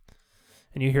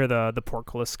 And you hear the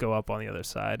portcullis go up on the other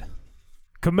side.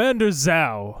 Commander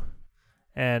Zhao.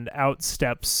 And out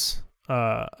steps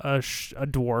a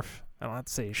dwarf. I don't have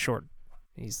to say short.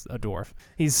 He's a dwarf.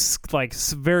 He's like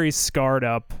very scarred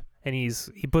up, and he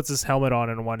puts his helmet on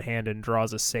in one hand and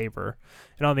draws a saber,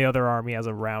 and on the other arm he has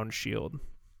a round shield.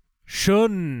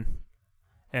 Shun,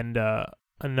 and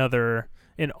another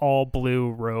in all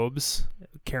blue robes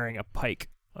carrying a pike.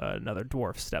 Another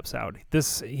dwarf steps out.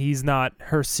 He's not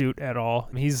hirsute at all.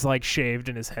 He's like shaved,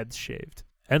 and his head's shaved.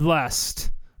 And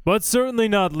last, but certainly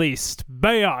not least,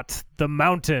 Bayat the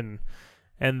Mountain.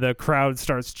 And the crowd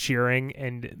starts cheering,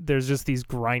 and there's just these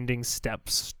grinding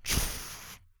steps.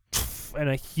 And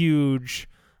a huge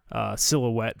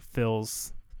silhouette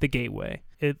fills the gateway.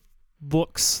 It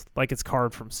looks like it's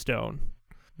carved from stone,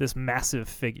 this massive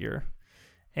figure.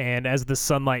 And as the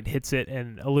sunlight hits it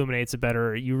and illuminates it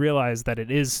better, you realize that it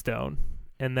is stone,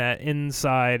 and that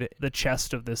inside the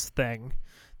chest of this thing,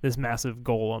 this massive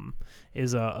golem,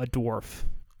 is a dwarf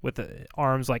with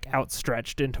arms like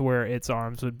outstretched into where its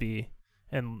arms would be.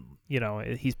 And,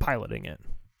 he's piloting it.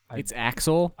 It's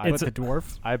Axel, It's the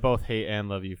dwarf. I both hate and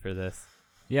love you for this.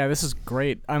 Yeah, this is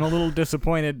great. I'm a little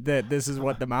disappointed that this is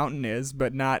what the mountain is,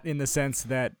 but not in the sense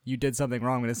that you did something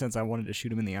wrong, but in the sense I wanted to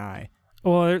shoot him in the eye.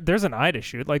 Well, there's an eye to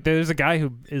shoot. Like, there's a guy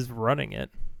who is running it.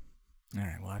 All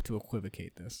right, we'll have to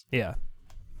equivocate this. Yeah.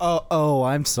 Oh,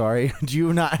 I'm sorry. Do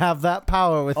you not have that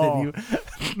power within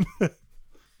you?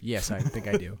 Yes, I think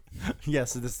I do.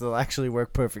 Yes, this will actually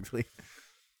work perfectly.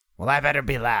 Well, I better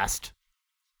be last.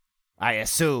 I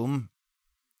assume.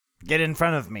 Get in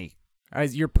front of me.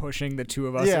 As you're pushing the two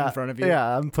of us in front of you.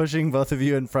 Yeah, I'm pushing both of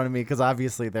you in front of me because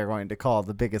obviously they're going to call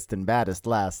the biggest and baddest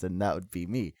last, and that would be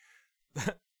me.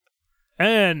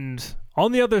 And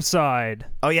on the other side.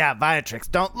 Oh yeah,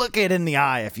 Viatrix, don't look it in the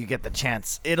eye if you get the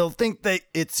chance. It'll think that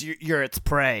you're its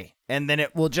prey, and then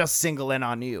it will just single in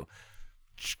on you.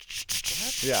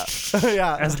 Yeah,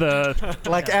 yeah. As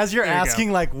as you're there you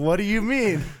asking, like, what do you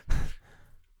mean?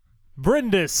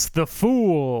 Brendis the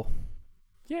Fool.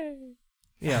 Yay.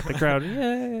 Yeah, the crowd.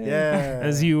 Yay. Yeah.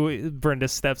 As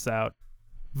Brendis steps out.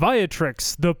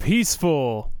 Viatrix the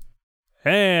Peaceful.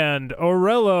 And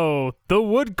Aurello the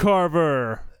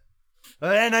Woodcarver.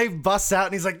 And he busts out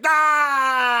and he's like,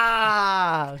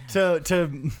 ah!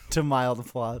 To mild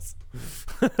applause.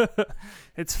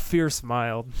 It's fierce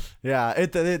mild. Yeah,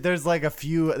 there's like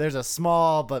there's a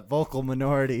small but vocal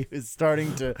minority who's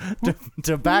starting to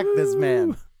back this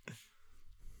man.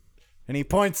 And he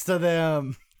points to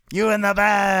them. You in the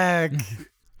bag.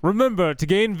 Remember, to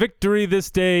gain victory this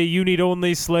day, you need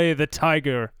only slay the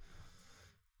tiger.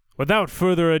 Without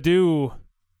further ado,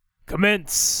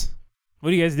 commence.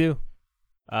 What do you guys do?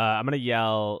 I'm gonna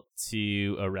yell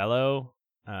to Aurello.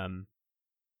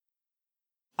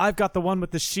 I've got the one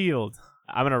with the shield.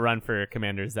 I'm gonna run for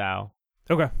Commander Zhao.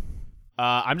 Okay.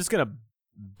 I'm just gonna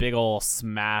big ol'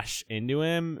 smash into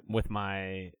him with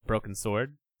my broken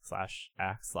sword /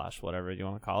 axe / whatever you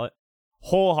want to call it.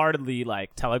 Wholeheartedly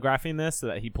like telegraphing this so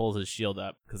that he pulls his shield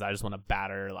up because I just want to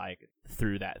batter like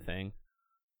through that thing.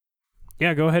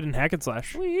 Yeah, go ahead and hack and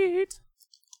slash. Sweet.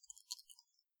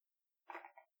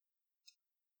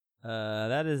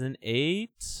 That is an 8.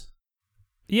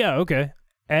 Yeah, okay.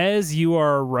 As you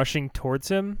are rushing towards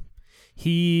him,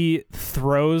 he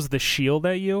throws the shield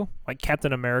at you, like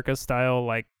Captain America style,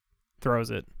 like throws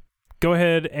it. Go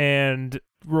ahead and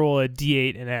roll a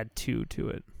d8 and add 2 to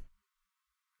it.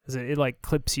 'Cause it like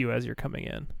clips you as you're coming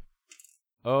in.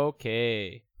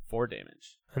 Okay, 4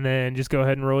 damage. And then just go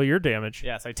ahead and roll your damage.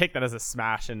 Yeah, so I take that as a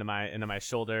smash into my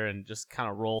shoulder and just kind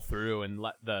of roll through and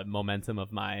let the momentum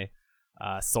of my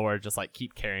sword just like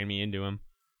keep carrying me into him.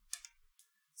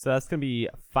 So that's gonna be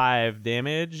 5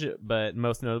 damage, but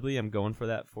most notably, I'm going for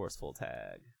that forceful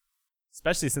tag,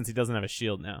 especially since he doesn't have a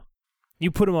shield now. You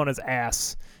put him on his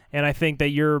ass, and I think that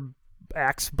your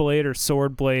axe blade or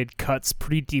sword blade cuts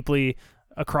pretty deeply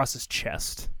across his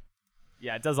chest.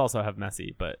 Yeah, it does also have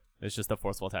messy, but it's just a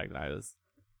forceful tag that I was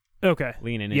Okay.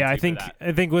 leaning Yeah, into.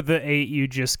 I think with the 8 you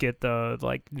just get the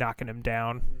like knocking him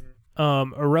down.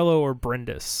 Aurello or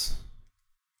Brindis.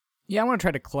 Yeah, I want to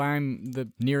try to climb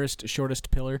the nearest,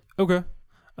 shortest pillar. Okay.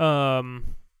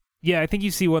 Yeah, I think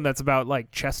you see one that's about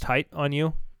like chest height on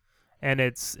you, and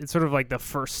it's sort of like the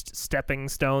first stepping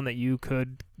stone that you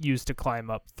could use to climb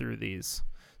up through these.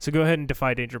 So go ahead and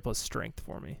defy danger plus strength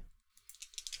for me.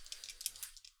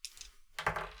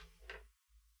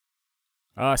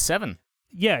 7.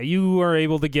 Yeah, you are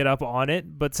able to get up on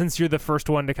it, but since you're the first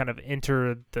one to kind of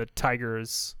enter the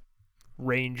tiger's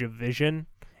range of vision,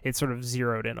 it's sort of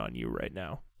zeroed in on you right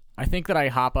now. I think that I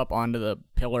hop up onto the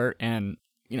pillar and,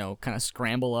 kind of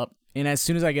scramble up. And as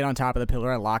soon as I get on top of the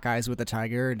pillar, I lock eyes with the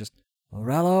tiger and just,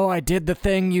 Aurello, I did the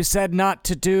thing you said not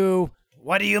to do.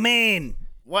 What do you mean?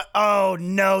 What? Oh,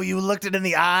 no, you looked it in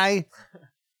the eye?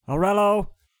 Aurello.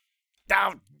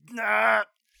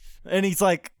 And he's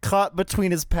like caught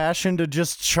between his passion to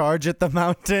just charge at the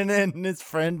mountain and his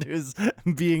friend who's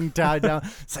being tied down.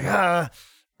 It's like,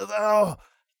 oh,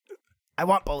 I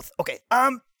want both. Okay,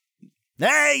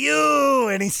 hey, you!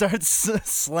 And he starts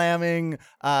slamming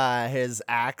his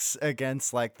axe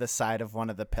against like the side of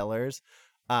one of the pillars.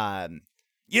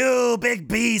 You big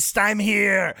beast, I'm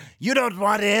here. You don't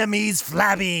want him, he's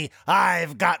flabby.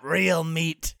 I've got real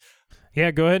meat. Yeah,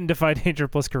 go ahead and defy danger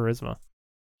plus charisma.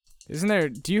 Isn't there,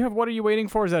 do you have What Are You Waiting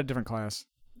For? Or is that a different class?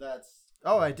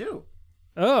 I do.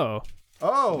 Oh.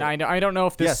 Oh. No, I don't know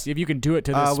if this, Yes. if you can do it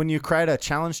to this. When you cry a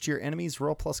challenge to your enemies,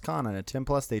 roll plus con. On a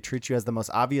 10+, they treat you as the most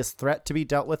obvious threat to be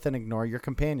dealt with and ignore your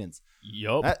companions.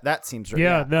 Yup. That seems right.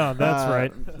 Yeah, no, that's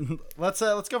right. Let's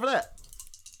go for that.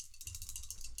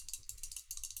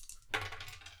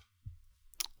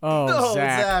 Oh, No,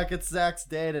 Zach. it's Zach's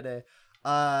day today.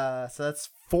 So that's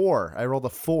 4. I rolled a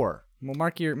 4. Well,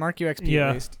 mark your XP Yeah.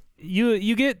 at least.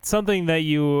 You get something that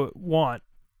you want,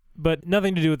 but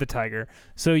nothing to do with the tiger.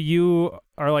 So you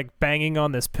are like banging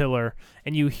on this pillar,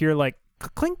 and you hear like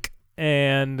clink,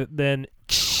 and then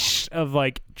of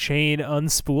like chain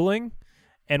unspooling,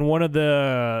 and one of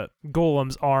the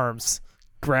golem's arms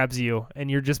grabs you,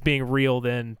 and you're just being reeled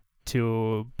in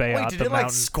to bay Wait, out did the it mountain.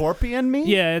 like scorpion me?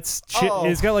 Yeah, it's Oh.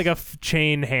 it's got like a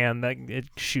chain hand that it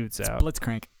shoots out.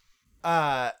 Blitzcrank.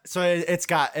 So it's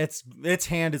got its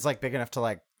hand is like big enough to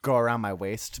like go around my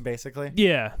waist, basically.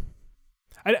 Yeah.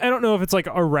 I don't know if it's like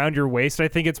around your waist. I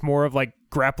think it's more of like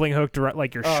grappling hooked around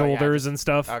like your Oh, yeah, shoulders and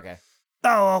stuff. Okay.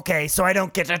 Oh, okay. So I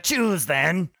don't get to choose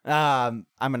then. I'm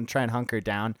gonna try and hunker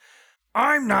down.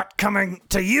 I'm not coming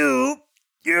to you.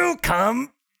 You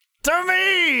come to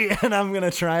me, and I'm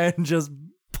gonna try and just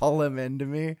pull him into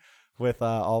me with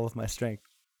all of my strength.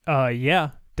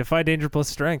 Yeah. Defy danger plus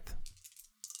strength.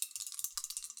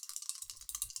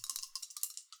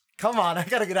 Come on, I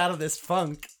gotta get out of this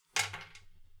funk.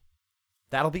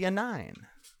 That'll be a 9.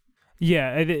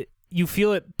 Yeah, you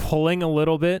feel it pulling a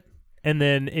little bit, and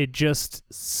then it just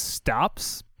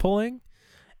stops pulling,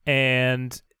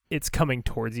 and it's coming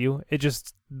towards you. It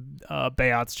just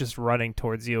Bayot's just running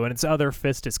towards you, and its other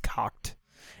fist is cocked,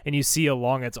 and you see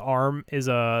along its arm is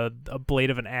a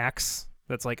blade of an axe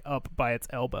that's like up by its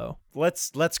elbow.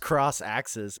 Let's cross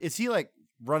axes. Is he like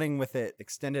running with it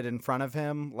extended in front of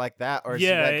him like that, or is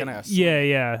yeah, he like gonna?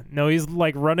 yeah. No, he's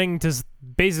like running to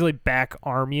basically back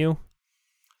arm you.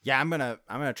 Yeah, I'm gonna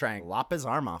try and lop his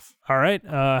arm off. All right,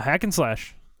 hack and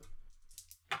slash.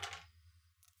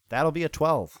 That'll be a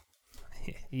 12.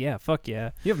 Yeah, fuck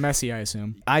yeah. You have messy, I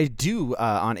assume. I do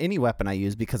on any weapon I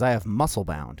use because I have muscle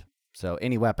bound. So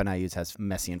any weapon I use has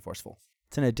messy and forceful.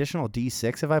 It's an additional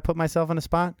D6 if I put myself in a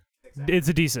spot. It's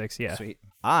a D6, yeah. Sweet.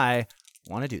 I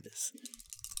want to do this.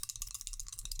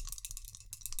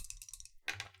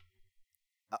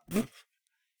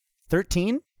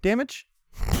 13 damage?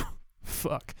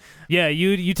 Fuck. Yeah,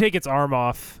 you take its arm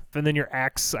off, and then your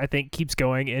axe, I think, keeps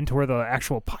going into where the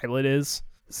actual pilot is.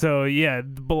 So, yeah,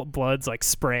 the blood's, like,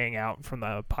 spraying out from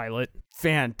the pilot.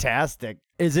 Fantastic.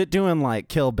 Is it doing, like,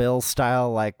 Kill Bill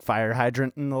style, like, fire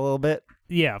hydrant in a little bit?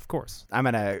 Yeah, of course. I'm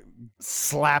going to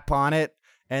slap on it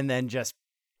and then just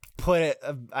put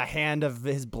a hand of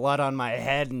his blood on my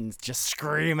head and just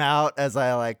scream out as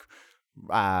I, like,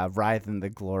 writhe in the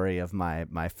glory of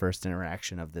my first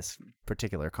interaction of this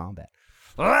particular combat.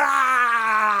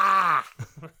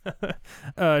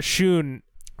 Shun,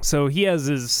 so he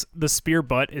has the spear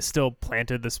butt is still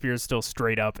planted, the spear is still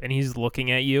straight up, and he's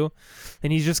looking at you,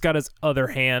 and he's just got his other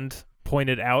hand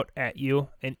pointed out at you,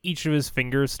 and each of his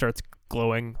fingers starts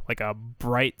glowing like a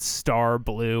bright star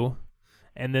blue,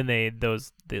 and then they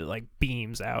like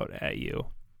beams out at you.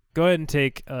 Go ahead and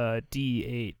take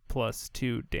D8 plus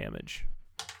 2 damage,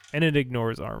 and it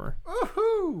ignores armor.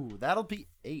 Woohoo! That'll be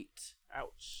 8.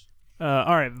 Ouch.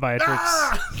 All right,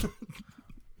 Viatrix.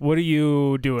 What are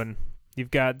you doing?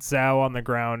 You've got Zhao on the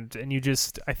ground, and you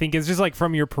just, I think it's just like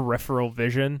from your peripheral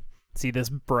vision, see this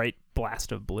bright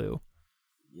blast of blue.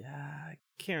 Yeah, I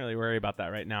can't really worry about that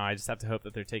right now. I just have to hope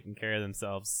that they're taking care of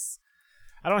themselves.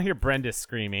 I don't hear Brenda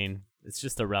screaming. It's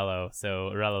just Arello, so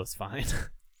Arello's fine.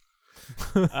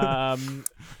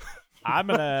 I'm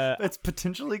gonna. It's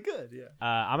potentially good, yeah.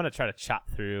 I'm gonna try to chop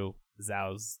through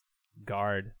Zhao's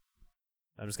guard.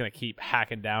 I'm just gonna keep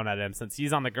hacking down at him since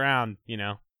he's on the ground. You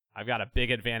know, I've got a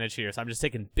big advantage here, so I'm just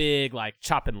taking big, like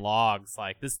chopping logs.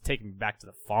 Like this is taking me back to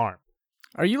the farm.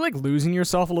 Are you like losing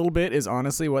yourself a little bit? Is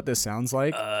honestly what this sounds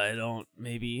like. I don't.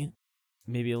 Maybe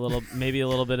a little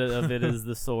bit of it is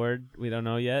the sword. We don't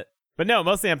know yet. But no,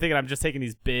 mostly I'm thinking I'm just taking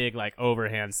these big, like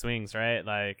overhand swings, right?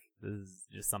 Like this is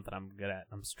just something I'm good at.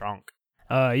 I'm strong.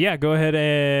 Yeah, go ahead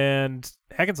and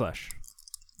hack and slash.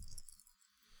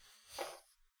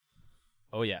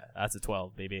 Oh yeah, that's a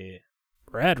 12, baby.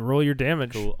 Brad, roll your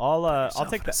damage. Cool. I'll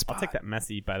take in a that. spot. I'll take that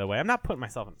messy. By the way, I'm not putting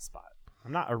myself in a spot.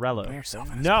 I'm not Arello. Put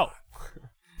yourself in a No.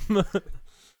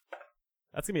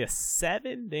 That's gonna be a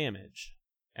 7 damage.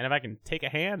 And if I can take a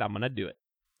hand, I'm gonna do it.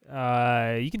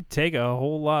 You can take a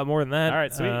whole lot more than that. All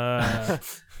right,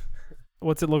 sweet.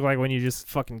 What's it look like when you just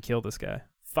fucking kill this guy?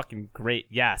 Fucking great.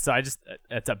 Yeah. So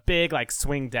it's a big like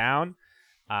swing down,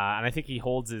 and I think he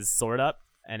holds his sword up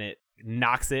and it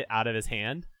knocks it out of his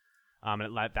hand. And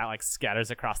that like scatters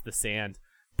across the sand.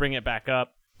 Bring it back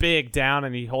up, big down,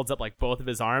 and he holds up like both of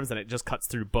his arms, and it just cuts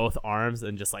through both arms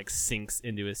and just like sinks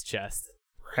into his chest.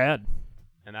 Brad.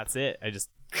 And that's it. I just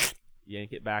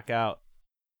yank it back out.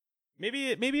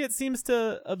 Maybe it seems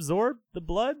to absorb the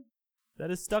blood that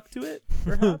is stuck to it,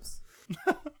 perhaps.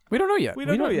 We don't know yet. We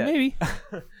don't know yet. Maybe.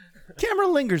 Camera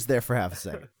lingers there for half a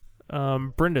second.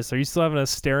 Brindis, are you still having a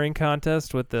staring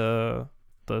contest with the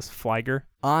Flieger?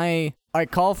 I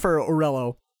call for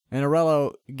Arello, and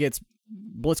Arello gets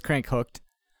Blitzcrank hooked,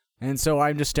 and so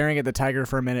I'm just staring at the tiger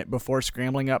for a minute before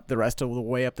scrambling up the rest of the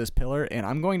way up this pillar, and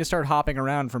I'm going to start hopping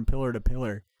around from pillar to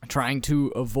pillar, trying to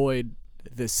avoid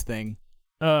this thing.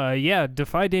 Yeah,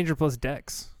 defy danger plus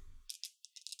dex.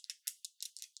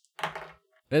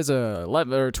 There's a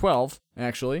 11 or 12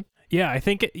 actually. Yeah, I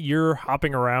think you're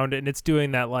hopping around and it's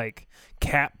doing that like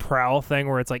cat prowl thing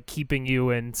where it's like keeping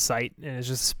you in sight and it's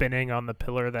just spinning on the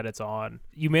pillar that it's on.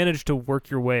 You manage to work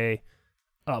your way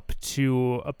up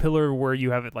to a pillar where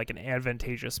you have it like an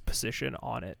advantageous position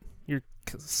on it. You're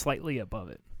slightly above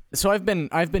it. So I've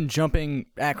been jumping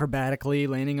acrobatically,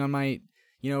 landing on my,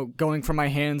 going from my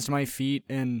hands to my feet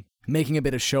and making a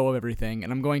bit of show of everything.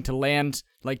 And I'm going to land,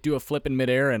 like do a flip in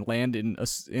midair and land in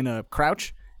a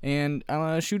crouch. And I'm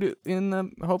going to shoot it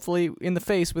hopefully in the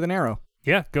face with an arrow.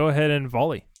 Yeah, go ahead and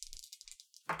volley.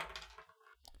 So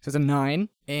it's a 9.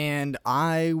 And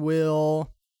I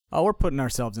will... Oh, we're putting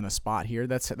ourselves in a spot here.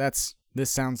 This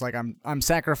sounds like I'm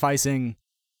sacrificing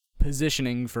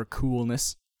positioning for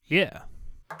coolness. Yeah.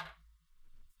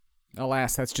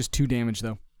 Alas, that's just 2 damage,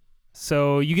 though.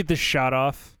 So you get this shot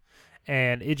off,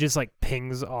 and it just like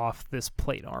pings off this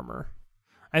plate armor.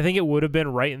 I think it would have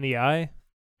been right in the eye,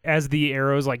 As the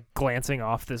arrow's like glancing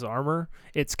off this armor,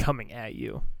 it's coming at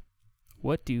you.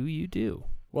 What do you do?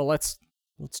 Well, let's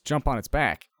jump on its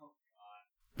back.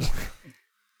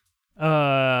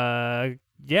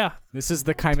 Yeah. This is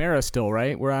the Chimera still,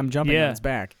 right? Where I'm jumping on its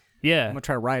back. I'm Yeah. gonna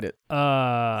try to ride it.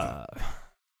 Hell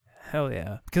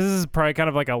yeah. Because this is probably kind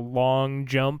of like a long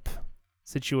jump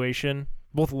situation,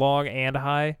 both long and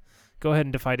high. Go ahead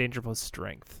and defy danger plus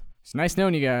strength. It's nice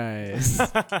knowing you guys.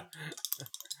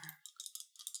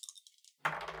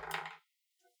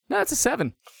 No, it's a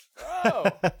 7.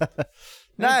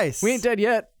 Nice. We ain't dead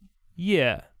yet.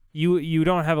 Yeah. You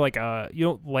don't have like you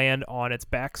don't land on its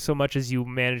back so much as you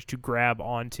manage to grab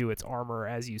onto its armor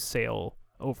as you sail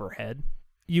overhead.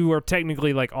 You are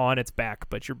technically like on its back,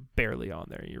 but you're barely on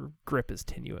there. Your grip is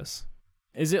tenuous.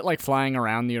 Is it like flying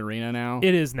around the arena now?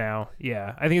 It is now.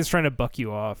 Yeah. I think it's trying to buck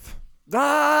you off.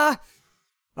 Help!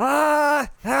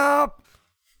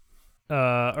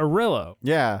 Arillo,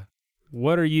 Yeah.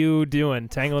 what are you doing?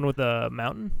 Tangling with the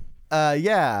mountain?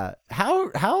 Yeah.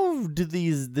 How do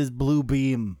this blue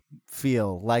beam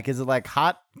feel? Like, is it like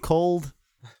hot, cold?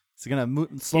 Is it gonna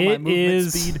slow my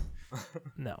movement speed?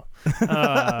 No.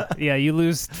 Yeah, you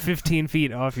lose 15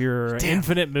 feet off your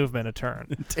infinite movement a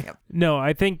turn. Damn. No,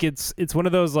 I think it's one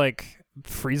of those like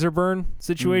freezer burn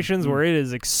situations where it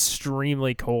is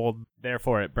extremely cold.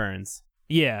 Therefore, it burns.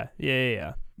 Yeah.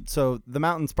 So the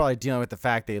mountain's probably dealing with the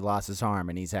fact that he lost his arm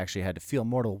and he's actually had to feel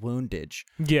mortal woundage.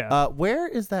 Yeah. Where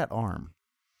is that arm?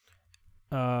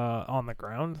 On the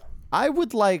ground. I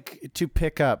would like to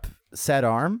pick up said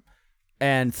arm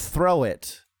and throw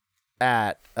it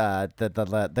at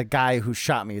the guy who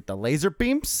shot me with the laser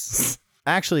beams.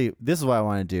 Actually, this is what I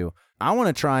want to do. I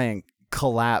want to try and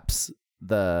collapse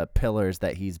the pillars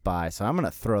that he's by. So I'm going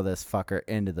to throw this fucker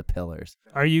into the pillars.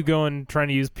 Are you trying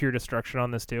to use pure destruction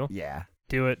on this too? Yeah.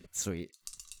 Do it. Sweet.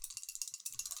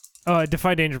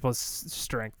 Defy danger plus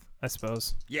strength, I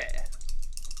suppose. Yeah.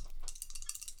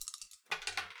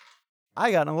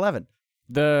 I got an 11.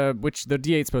 The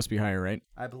D8's supposed to be higher, right?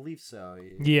 I believe so.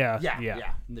 Yeah.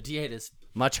 And the D8 is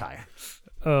much higher.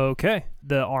 Okay.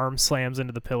 The arm slams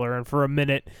into the pillar, and for a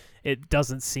minute, it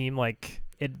doesn't seem like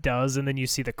it does, and then you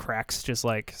see the cracks just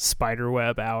like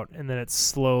spiderweb out, and then it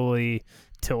slowly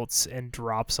tilts and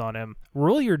drops on him.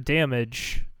 Roll your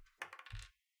damage.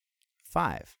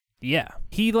 5. Yeah.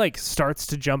 He like starts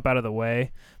to jump out of the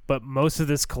way, but most of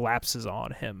this collapses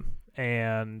on him,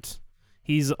 and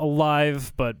he's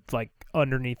alive, but like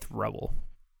underneath rubble.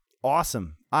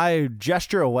 Awesome. I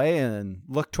gesture away and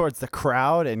look towards the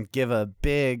crowd and give a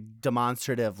big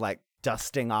demonstrative like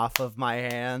dusting off of my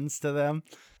hands to them.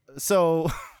 So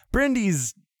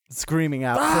Brindy's screaming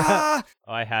out. Oh,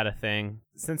 I had a thing.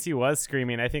 Since he was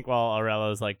screaming, I think while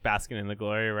Aurello's like basking in the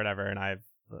glory or whatever, and I've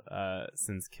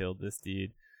since killed this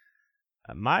dude,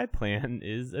 my plan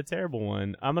is a terrible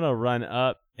one. I'm going to run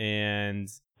up and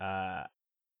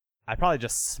I probably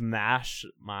just smash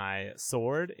my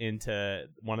sword into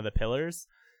one of the pillars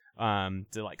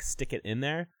to like stick it in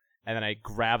there, and then I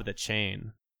grab the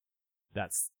chain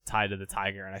that's tied to the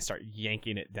tiger and I start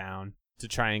yanking it down to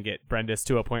try and get Brendis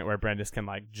to a point where Brendis can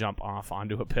like jump off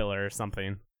onto a pillar or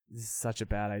something. This is such a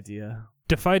bad idea.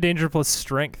 Defy danger plus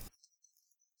strength.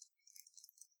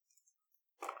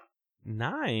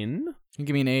 9? Can you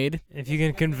give me an aid? If you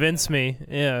can convince me,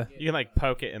 yeah. You can like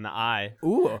poke it in the eye.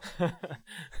 Ooh.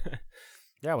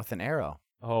 Yeah, with an arrow.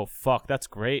 Oh fuck, that's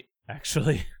great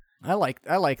actually. I like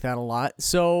that a lot.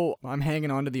 So I'm hanging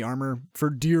onto the armor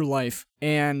for dear life,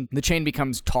 and the chain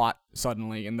becomes taut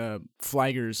suddenly, and the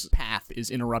flagger's path is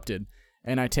interrupted.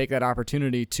 And I take that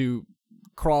opportunity to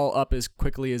crawl up as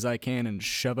quickly as I can and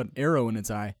shove an arrow in its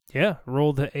eye. Yeah,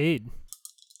 roll to aid.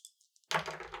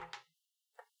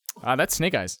 That's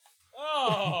Snake Eyes.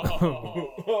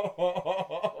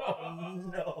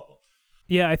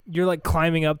 Yeah, you're like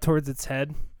climbing up towards its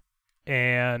head,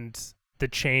 and the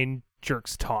chain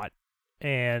jerks taut,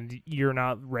 and you're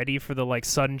not ready for the like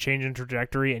sudden change in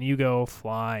trajectory, and you go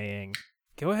flying.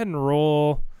 Go ahead and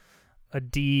roll a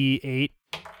D8.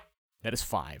 That is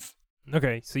 5.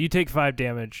 Okay, so you take 5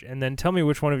 damage, and then tell me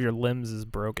which one of your limbs is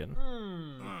broken.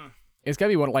 It's gotta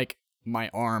be one like my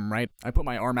arm, right? I put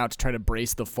my arm out to try to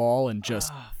brace the fall and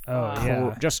just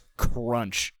Yeah. just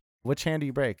crunch. Which hand do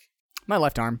you break? My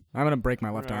left arm. I'm gonna break my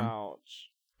left arm. Ouch.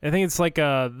 I think it's like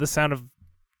the sound of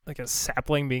like a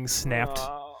sapling being snapped,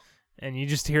 and you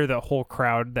just hear the whole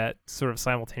crowd that sort of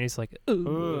simultaneously like,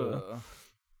 ugh.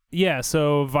 Yeah,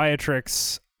 so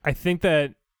Viatrix, I think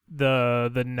that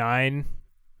the 9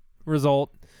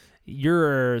 result,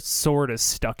 your sword is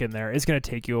stuck in there. It's going to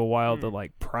take you a while to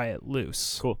like pry it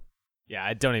loose. Cool. Yeah,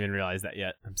 I don't even realize that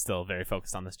yet. I'm still very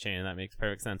focused on this chain, and that makes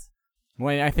perfect sense.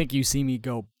 Well, I think you see me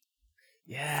go.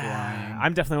 Yeah. Flying.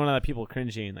 I'm definitely one of the people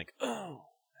cringing, like, oh.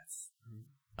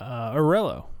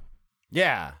 Aurello,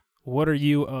 Yeah. what are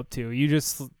you up to? You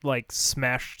just like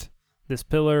smashed this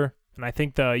pillar, and I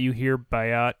think you hear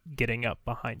Bayat getting up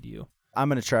behind you. I'm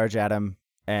going to charge at him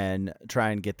and try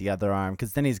and get the other arm,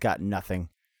 because then he's got nothing.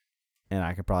 And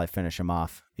I could probably finish him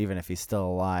off, even if he's still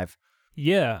alive.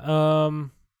 Yeah.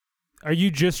 Are you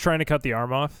just trying to cut the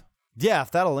arm off? Yeah,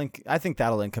 if I think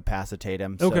that'll incapacitate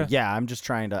him. So, Okay. yeah,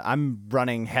 I'm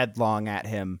running headlong at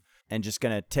him and just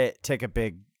going to take a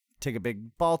big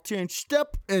ball change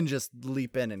step and just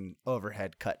leap in and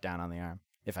overhead cut down on the arm,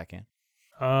 if I can.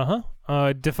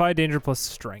 Defy danger plus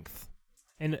strength.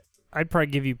 And I'd probably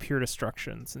give you pure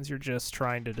destruction since you're just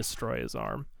trying to destroy his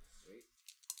arm.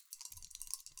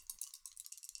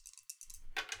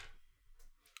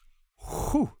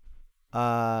 Whew.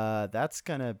 That's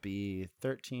going to be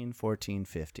 13, 14,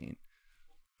 15.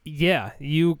 Yeah,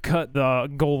 you cut the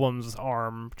golem's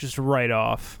arm just right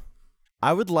off.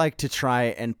 I would like to try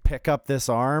and pick up this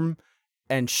arm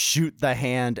and shoot the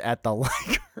hand at the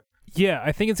liger. Yeah,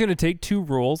 I think it's going to take 2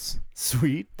 rolls.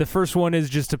 Sweet. The first one is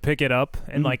just to pick it up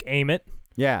and like aim it.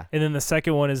 Yeah. And then the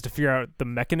second one is to figure out the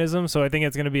mechanism. So I think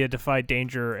it's going to be a defy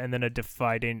danger and then a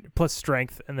defy danger plus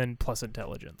strength and then plus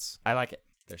intelligence. I like it.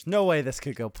 There's no way this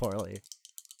could go poorly.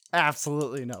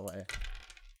 Absolutely no way.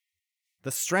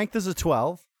 The strength is a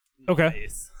 12. Okay,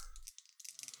 Nice.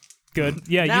 good.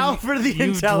 Yeah, Now you've, for the you've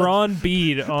intelligence. drawn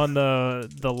bead on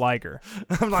the liger.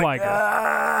 I'm like, Fliger.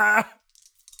 "Ah!"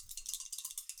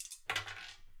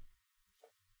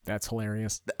 That's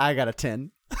hilarious. I got a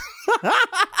 10.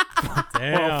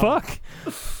 Damn. Oh fuck!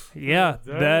 Yeah,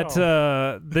 that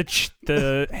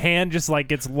the hand just like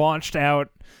gets launched out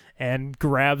and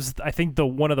grabs I think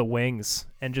one of the wings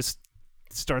and just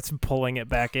starts pulling it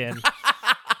back in.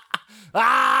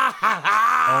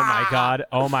 Oh my god,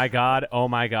 oh my god, oh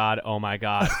my god, oh my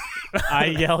god. I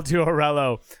yelled to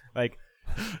Aurello, like,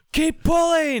 keep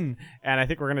pulling! And I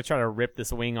think we're going to try to rip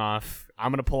this wing off.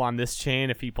 I'm going to pull on this chain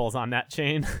if he pulls on that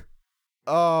chain.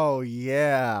 Oh,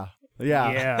 yeah.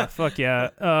 Yeah. Yeah, fuck yeah.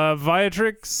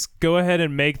 Viatrix, go ahead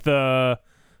and make the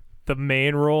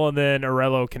main roll, and then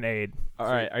Aurello can aid. All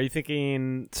right, are you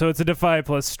thinking... So it's a defy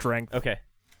plus strength. Okay.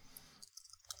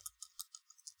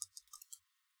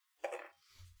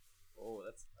 Oh,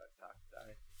 that's a cock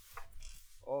die.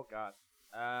 Oh, God.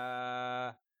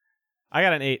 I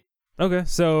got an 8. Okay,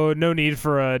 so no need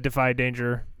for a defy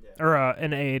danger or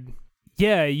an aid.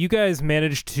 Yeah, you guys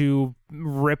managed to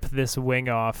rip this wing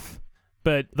off,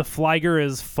 but the Fliger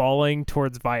is falling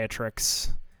towards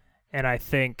Viatrix, and I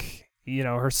think,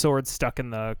 her sword's stuck in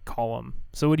the column.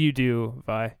 So what do you do,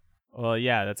 Vi? Well,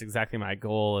 yeah, that's exactly my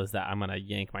goal, is that I'm going to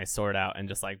yank my sword out and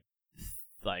just, like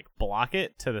block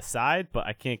it to the side, but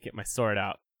I can't get my sword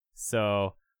out.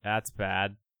 So that's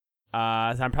bad. So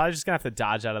I'm probably just going to have to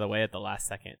dodge out of the way at the last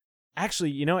second.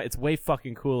 Actually, you know what? It's way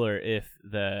fucking cooler if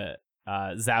the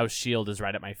Zhao's shield is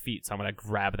right at my feet, so I'm going to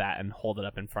grab that and hold it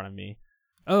up in front of me.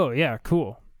 Oh, yeah,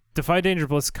 cool. Defy danger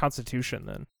plus constitution,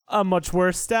 then. A much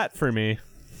worse stat for me.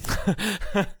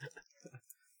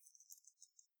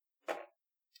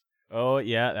 Oh,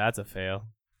 yeah, that's a fail.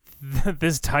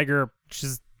 This tiger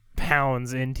just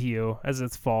pounds into you as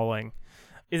it's falling.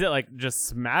 Is it like just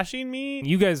smashing me?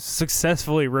 You guys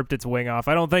successfully ripped its wing off.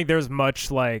 I don't think there's much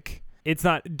it's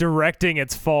not directing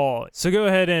its fall. So go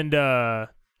ahead and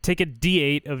take a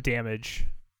D8 of damage.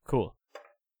 Cool.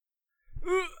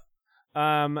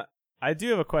 I do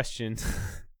have a question.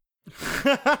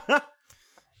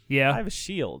 Yeah. I have a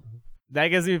shield. That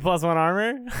gives me +1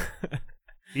 armor?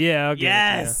 Yeah, I'll give it to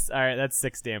Yes! All right, that's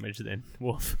 6 damage then.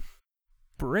 Wolf. you.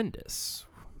 Brindis,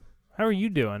 how are you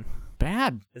doing?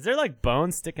 Bad. Is there like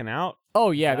bones sticking out?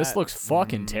 Oh yeah, this looks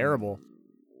fucking terrible.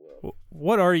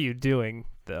 What are you doing,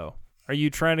 though? Are you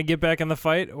trying to get back in the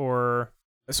fight, or...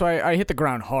 So I hit the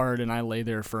ground hard and I lay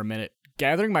there for a minute,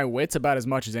 gathering my wits about as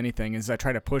much as anything. As I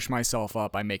try to push myself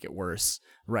up, I make it worse,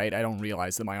 right? I don't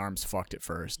realize that my arm's fucked at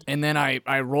first. And then I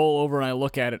roll over and I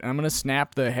look at it, and I'm going to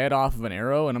snap the head off of an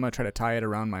arrow, and I'm going to try to tie it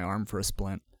around my arm for a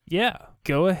splint. Yeah.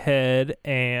 Go ahead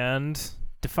and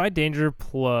defy danger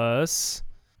plus...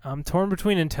 I'm torn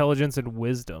between intelligence and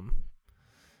wisdom.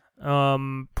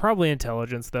 Probably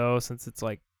intelligence, though, since it's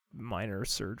like minor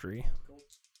surgery.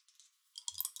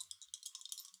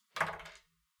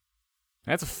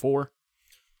 That's a 4.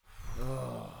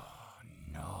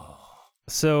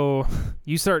 So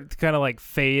you start to kind of like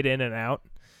fade in and out,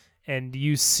 and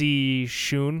you see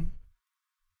Shun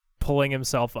pulling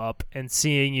himself up and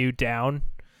seeing you down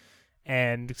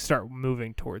and start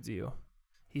moving towards you.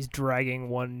 He's dragging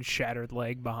one shattered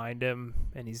leg behind him,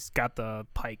 and he's got the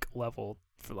pike leveled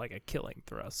for like a killing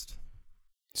thrust.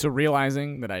 So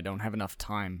realizing that I don't have enough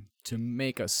time to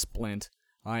make a splint,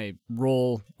 I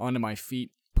roll onto my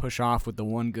feet, push off with the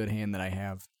one good hand that I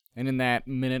have. And in that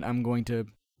minute, I'm going to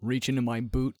reach into my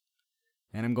boot,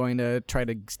 and I'm going to try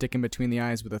to stick him between the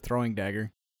eyes with a throwing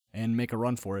dagger and make a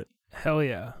run for it. Hell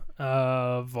yeah.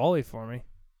 Volley for me.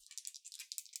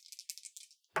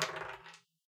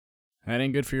 That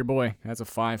ain't good for your boy. That's a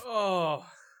 5.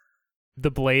 The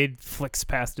blade flicks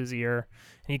past his ear,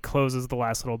 and he closes the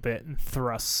last little bit and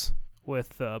thrusts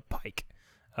with the pike.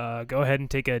 Go ahead and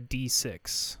take a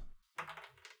d6.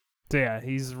 So yeah,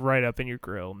 he's right up in your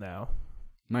grill now.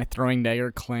 My throwing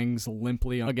dagger clangs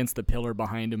limply against the pillar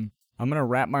behind him. I'm going to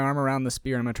wrap my arm around the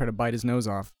spear and I'm going to try to bite his nose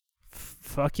off.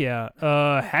 Fuck yeah.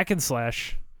 Hack and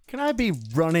slash. Can I be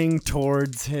running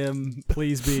towards him?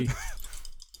 Please be.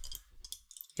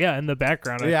 Yeah, in the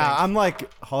background, I Yeah, think. I'm like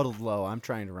huddled low. I'm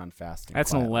trying to run fast. And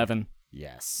That's an quietly. 11.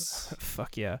 Yes.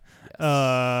 Fuck yeah.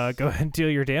 Yes. Go ahead and deal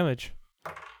your damage.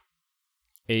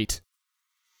 8.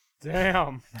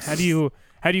 Damn. How do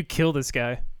you kill this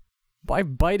guy? I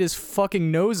bite his fucking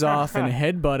nose off and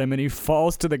headbutt him, and he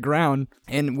falls to the ground.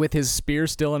 And with his spear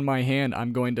still in my hand,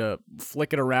 I'm going to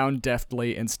flick it around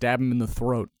deftly and stab him in the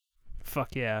throat.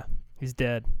 Fuck yeah. He's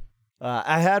dead.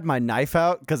 I had my knife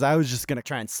out because I was just gonna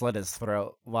try and slit his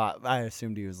throat. Well, I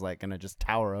assumed he was like gonna just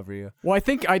tower over you. Well,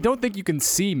 I don't think you can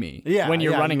see me Yeah, when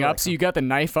you're yeah, running you're up. like- So you got the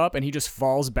knife up, and he just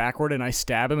falls backward, and I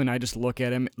stab him, and I just look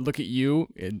at him, look at you,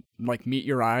 and like meet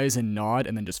your eyes and nod,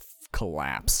 and then just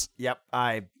collapse. Yep.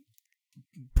 I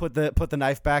put the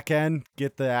knife back in,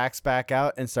 get the axe back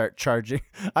out, and start charging.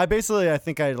 I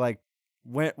think I like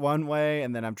went one way,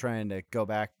 and then I'm trying to go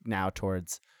back now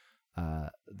towards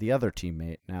the other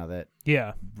teammate. Now that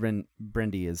Yeah.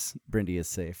 Brindy is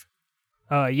safe.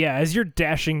 Yeah, as you're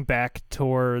dashing back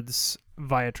towards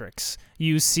Viatrix,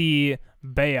 you see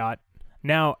Bayat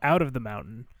now out of the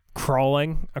mountain,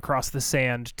 crawling across the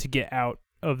sand to get out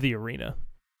of the arena.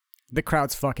 The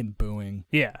crowd's fucking booing.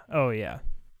 Yeah. Oh, yeah.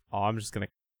 Oh, I'm just gonna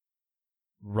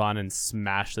run and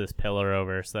smash this pillar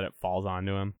over so that it falls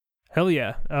onto him. Hell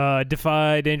yeah.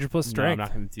 Defy danger plus No, I'm strength.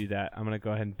 not gonna do that. I'm gonna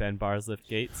go ahead and bend bars, lift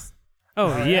gates.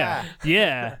 Oh, yeah.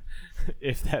 Yeah.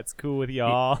 If that's cool with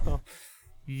y'all.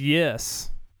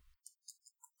 Yes.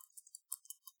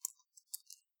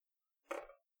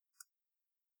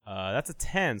 That's a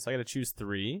 10, so I gotta choose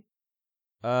 3.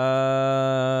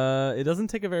 It doesn't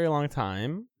take a very long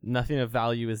time. Nothing of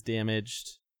value is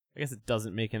damaged. I guess it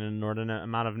doesn't make an inordinate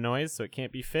amount of noise, so it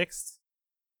can't be fixed.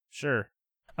 Sure.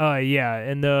 Yeah,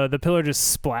 and the pillar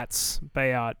just splats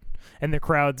Bayat, and the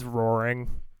crowd's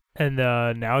roaring, and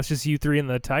now it's just you three and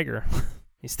the tiger.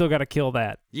 You still got to kill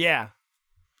that. Yeah.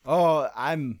 Oh,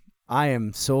 I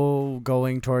am so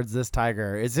going towards this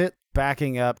tiger. Is it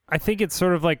backing up? I think it's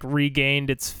sort of like regained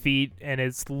its feet, and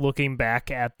it's looking back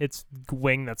at its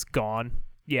wing that's gone.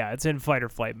 Yeah, it's in fight or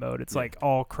flight mode. It's like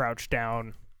all crouched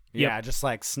down. Yep. Yeah, just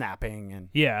like snapping, and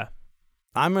Yeah.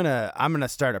 I'm gonna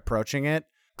start approaching it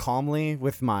calmly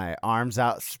with my arms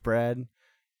outspread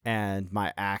and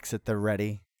my axe at the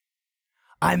ready.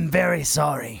 I'm very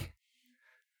sorry,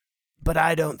 but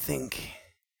I don't think.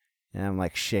 And I'm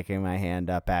like shaking my hand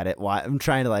up at it while I'm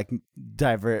trying to like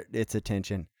divert its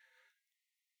attention.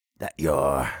 That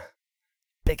you're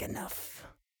big enough.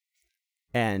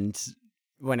 And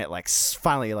when it like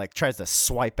finally like tries to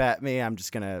swipe at me, I'm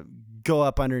just gonna go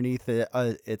up underneath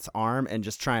its arm and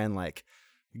just try and like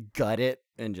gut it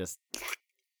and just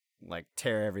like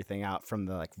tear everything out from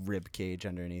the like rib cage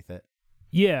underneath it.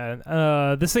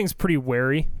 Yeah, this thing's pretty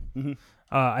wary. Mhm.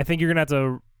 I think you're gonna have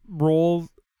to roll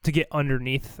to get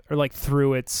underneath or like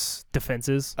through its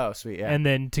defenses, Oh, sweet, yeah. and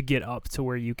then to get up to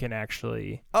where you can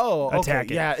actually. oh, okay,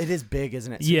 attack it. yeah, it is big,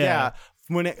 isn't it? So, Yeah.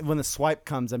 When the swipe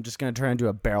comes, I'm just gonna try and do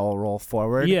a barrel roll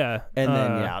forward. Yeah, and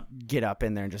then get up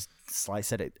in there and just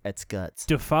slice it at its guts.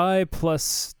 Defy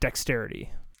plus dexterity.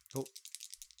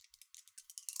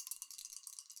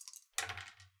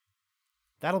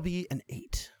 That'll be an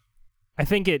 8. I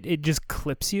think it just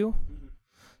clips you.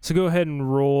 So go ahead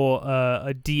and roll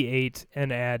a d8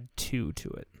 and add 2 to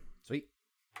it. Sweet.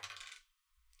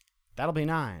 That'll be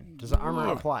 9. Does the armor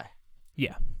apply?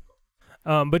 Yeah.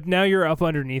 But now you're up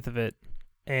underneath of it,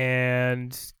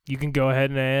 and you can go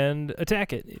ahead and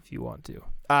attack it if you want to.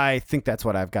 I think that's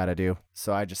what I've got to do.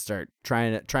 So I just start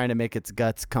trying to make its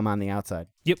guts come on the outside.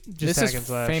 Yep. Just This hack is and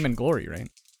slash. fame and glory, right?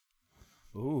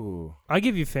 Ooh, I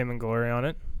give you fame and glory on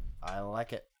it. I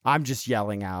like it. I'm just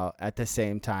yelling out at the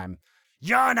same time.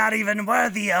 You're not even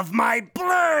worthy of my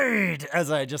blade! As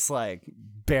I just like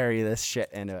bury this shit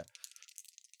into it.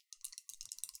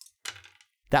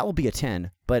 That will be a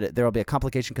 10, but there will be a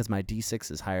complication because my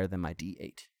D6 is higher than my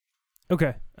D8.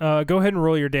 Okay. Go ahead and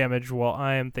roll your damage while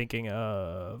I am thinking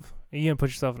of. Are you gonna put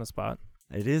yourself in a spot?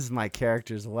 It is my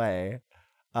character's way.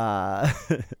 What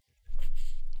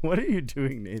are you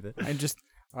doing, Nathan?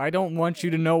 I don't want you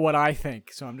to know what I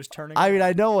think, so I'm just turning. I mean,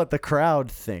 I know what the crowd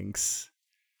thinks.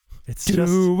 It's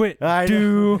Do it. I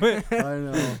Do know. it. I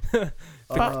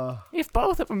know. If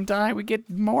both of them die, we get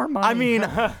more money. I mean,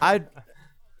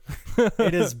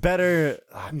 it is better.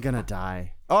 I'm gonna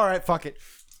die. All right, fuck it.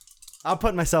 I'm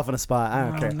putting myself in a spot. I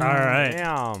don't care. All right.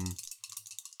 Damn.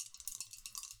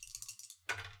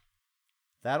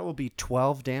 That will be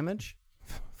 12 damage.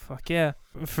 Fuck yeah.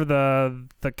 For the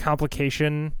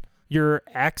complication, your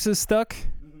axe is stuck,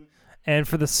 and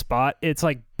for the spot, it's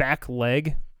like back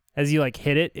leg. As you like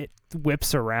hit it, it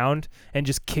whips around and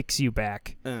just kicks you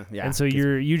back. Yeah. And so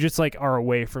you just like are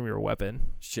away from your weapon.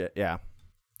 Shit. Yeah.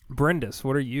 Brendis,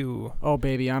 what are you? Oh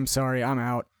baby, I'm sorry, I'm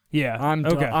out. Yeah. I'm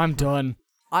okay. I'm done.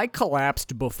 I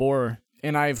collapsed before,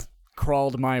 and I've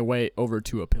crawled my way over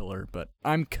to a pillar, but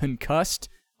I'm concussed.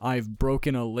 I've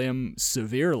broken a limb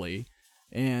severely,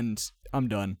 and I'm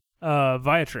done.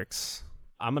 Viatrix.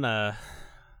 I'm gonna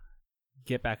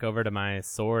get back over to my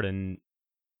sword and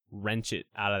wrench it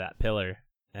out of that pillar,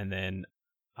 and then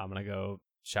I'm gonna go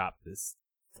chop this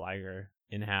flagger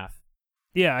in half.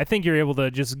 Yeah, I think you're able to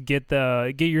just get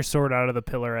your sword out of the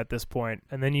pillar at this point,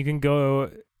 and then you can go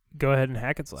ahead and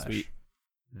hack and slash. Sweet.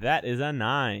 That is a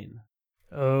 9.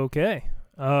 Okay.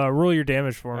 Roll your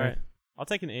damage for All me. right. I'll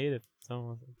take an 8 if someone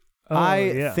wants it. Oh,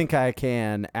 I think I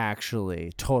can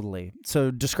actually totally. So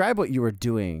describe what you were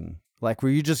doing. Like, were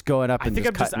you just going up and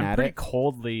just cutting I'm at pretty it?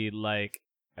 coldly, like,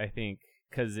 I think,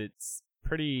 because it's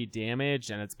pretty damaged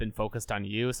and it's been focused on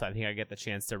you, so I think I get the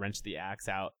chance to wrench the axe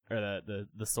out, or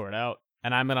the sword out.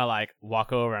 And I'm gonna like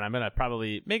walk over and I'm gonna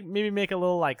probably maybe make a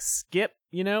little like skip,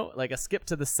 like a skip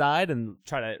to the side and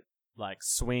try to like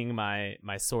swing my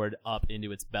sword up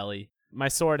into its belly. My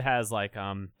sword has like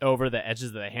over the edges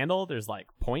of the handle, there's like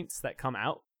points that come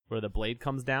out where the blade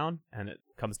comes down and it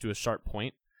comes to a sharp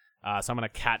point. So I'm gonna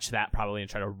catch that probably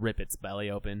and try to rip its belly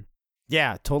open.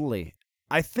 Yeah, totally.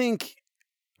 I think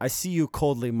I see you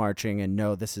coldly marching and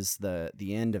know this is the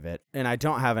end of it. And I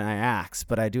don't have an axe,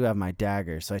 but I do have my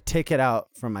dagger. So I take it out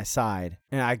from my side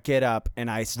and I get up and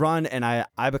I run and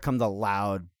I become the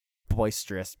loud,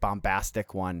 boisterous,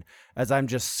 bombastic one as I'm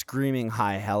just screaming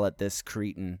high hell at this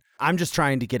cretin. I'm just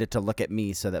trying to get it to look at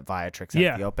me so that Viatrix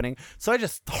has the opening. So I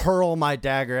just hurl my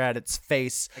dagger at its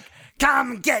face. Like,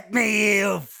 come get me,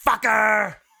 you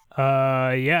fucker!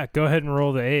 Yeah, go ahead and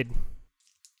roll the aid.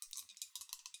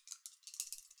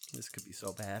 This could be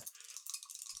so bad.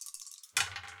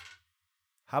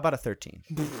 How about a 13?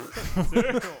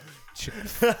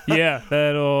 Yeah,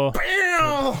 that'll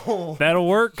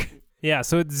work. Yeah,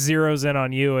 so it zeroes in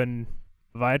on you, and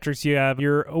Viatrix, you have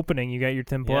your opening. You got your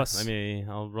 10 plus. Yeah,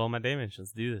 I'll roll my damage.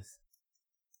 Let's do this.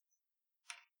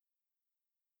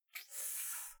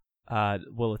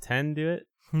 Will a 10 do it?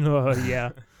 Oh, yeah.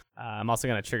 I'm also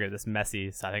going to trigger this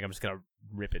messy, so I think I'm just going to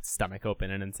rip its stomach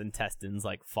open and its intestines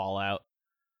like fall out.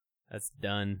 That's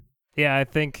done. Yeah, I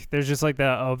think there's just like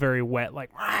a very wet, like,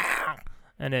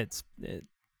 and it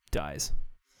dies.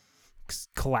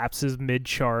 Collapses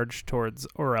mid-charge towards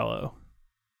Aurello.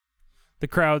 The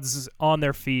crowd's on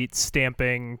their feet,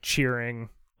 stamping, cheering.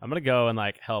 I'm going to go and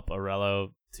like help Aurello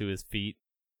to his feet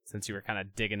since you were kind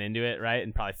of digging into it, right?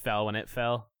 And probably fell when it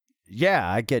fell. Yeah,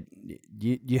 I get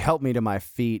you help me to my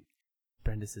feet.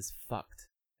 Brendis is fucked.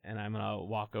 And I'm going to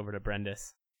walk over to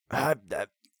Brendis.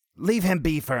 Leave him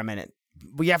be for a minute.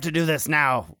 We have to do this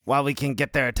now while we can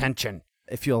get their attention.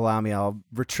 If you allow me, I'll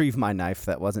retrieve my knife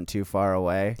that wasn't too far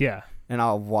away. Yeah. And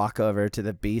I'll walk over to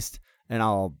the beast and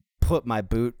I'll put my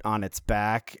boot on its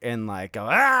back and like go,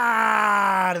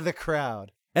 ah, to the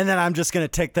crowd. And then I'm just going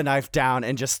to take the knife down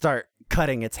and just start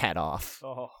cutting its head off.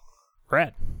 Oh.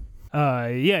 Rad.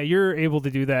 Yeah, you're able to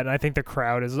do that. And I think the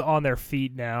crowd is on their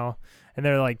feet now and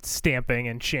they're like stamping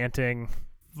and chanting.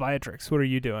 Viatrix, what are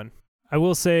you doing? I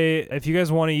will say, if you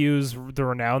guys want to use the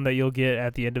renown that you'll get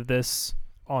at the end of this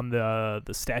on the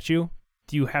statue,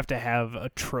 you have to have a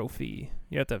trophy.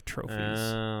 You have to have trophies.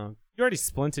 You already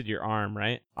splinted your arm,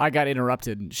 right? I got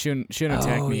interrupted. Shouldn't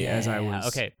attack me as I was.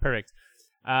 Okay, perfect.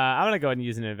 I'm going to go ahead and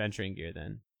use an adventuring gear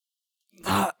then.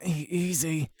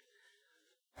 Easy.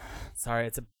 Sorry,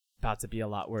 it's about to be a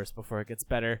lot worse before it gets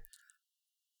better.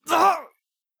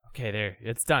 Okay, there.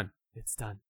 It's done. It's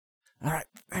done. All right,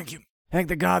 thank you. Thank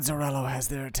the gods Aurello has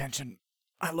their attention.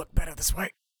 I look better this way.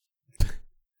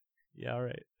 Yeah, all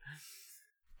right.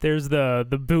 There's the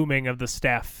booming of the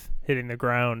staff hitting the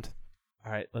ground.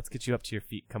 All right, let's get you up to your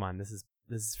feet. Come on, this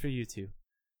is for you two.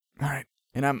 All right.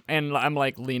 And I'm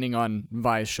like leaning on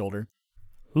Vi's shoulder.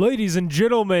 Ladies and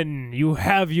gentlemen, you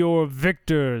have your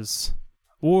victors.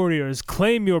 Warriors,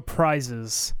 claim your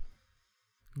prizes.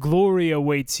 Glory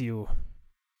awaits you.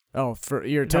 Oh,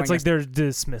 you're telling That's like us. their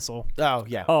dismissal. Oh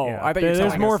yeah. Oh, Yeah. I thought you were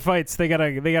There's telling more us. fights. They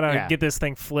gotta Yeah. get this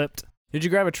thing flipped. Did you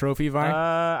grab a trophy, Vi?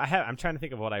 I'm trying to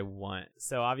think of what I want.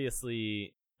 So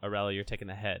obviously, Arella, you're taking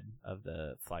the head of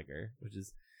the flagger, which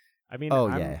is, I mean, Oh,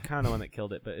 I'm yeah. kind of the one that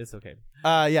killed it, but it's okay.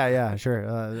 Yeah, sure.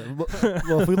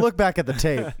 Well, if we look back at the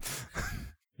tape,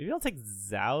 Maybe I'll take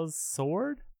Zhao's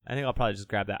sword. I think I'll probably just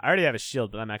grab that. I already have a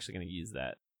shield, but I'm actually going to use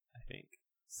that, I think.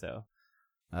 So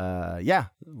yeah,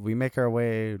 we make our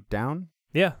way down.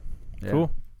 Yeah.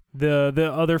 Cool.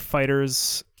 The other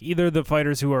fighters, either the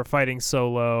fighters who are fighting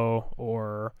solo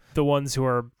or the ones who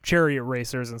are chariot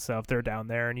racers and stuff, they're down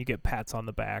there, and you get pats on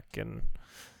the back and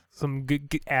some good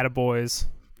attaboys.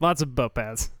 Lots of butt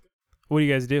pats. What do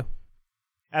you guys do?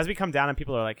 as we come down and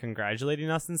people are like congratulating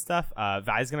us and stuff,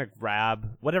 Vi's gonna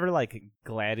grab whatever like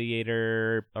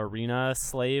gladiator arena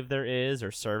slave there is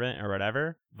or servant or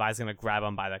whatever. Vi's gonna grab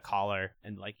him by the collar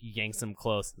and like yanks him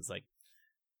close. It's like,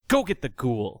 go get the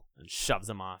ghoul, and shoves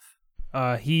him off.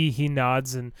 He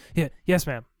nods and yes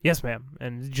ma'am,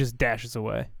 and just dashes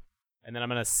away. And then I'm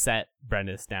gonna set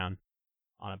Brendis down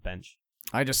on a bench.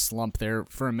 I just slump there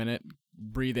for a minute,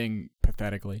 breathing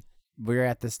pathetically. We're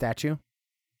at the statue.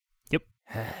 Yep.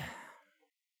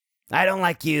 I don't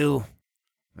like you,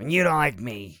 and you don't like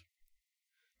me.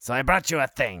 So I brought you a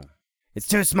thing. It's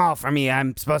too small for me.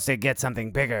 I'm supposed to get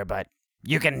something bigger, but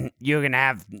you can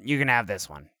have this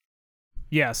one.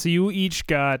 Yeah, so you each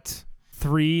got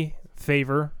 3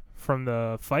 favor from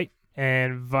the fight,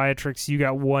 and Viatrix, you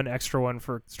got 1 extra one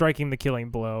for striking the killing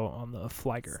blow on the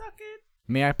flagger. Suck it.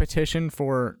 May I petition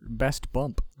for best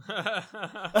bump?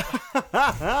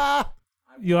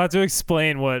 You'll have to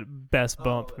explain what best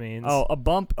bump means. Oh, a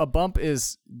bump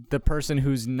is the person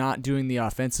who's not doing the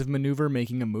offensive maneuver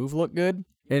making a move look good.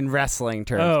 In wrestling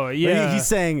terms. Oh, yeah. He's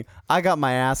saying, I got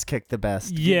my ass kicked the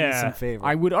best. Give me Yeah. some favor.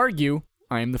 I would argue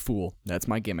I am the fool. That's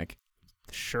my gimmick.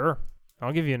 Sure.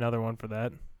 I'll give you another one for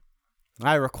that.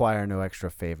 I require no extra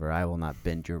favor. I will not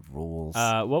bend your rules.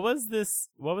 What was this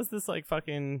like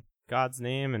fucking god's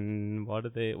name, and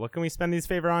what can we spend these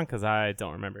favor on? Because I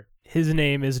don't remember. His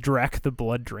name is Drac the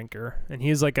Blood Drinker, and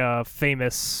he's like a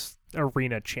famous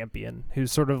arena champion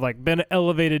who's sort of like been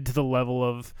elevated to the level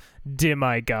of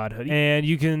demi-godhood. And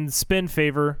you can spend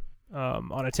favor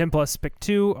on a 10+ pick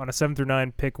 2, on a 7 through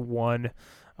 9 pick 1,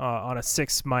 on a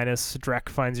 6-, Drac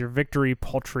finds your victory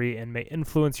paltry and may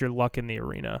influence your luck in the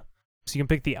arena. So you can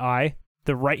pick the eye,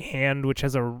 the right hand, which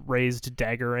has a raised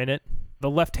dagger in it, the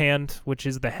left hand, which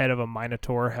is the head of a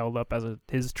minotaur held up as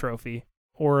his trophy,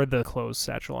 or the closed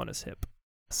satchel on his hip.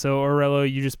 So, Aurelio,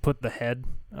 you just put the head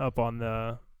up on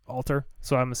the altar,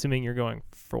 so I'm assuming you're going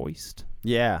foist.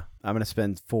 yeah, I'm going to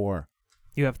spend 4.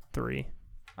 You have 3.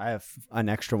 I have an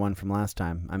extra one from last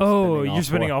time. You're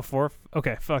spending all 4?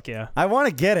 Okay, fuck yeah. I want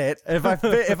to get it.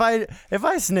 If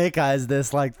I snake eyes this,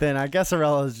 then I guess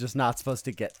Arella is just not supposed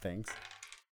to get things.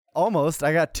 Almost.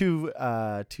 I got 2,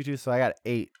 so I got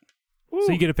 8.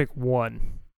 So you get to pick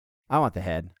 1. I want the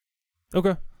head.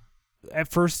 Okay. At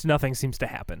first, nothing seems to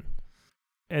happen.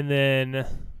 And then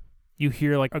you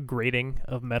hear like a grating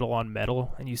of metal on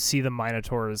metal, and you see the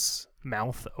Minotaur's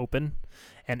mouth open,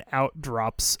 and out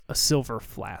drops a silver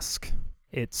flask.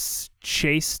 It's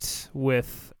chased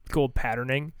with gold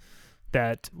patterning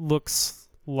that looks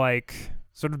like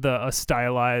sort of a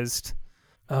stylized...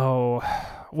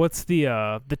 what's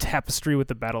the tapestry with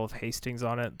the Battle of Hastings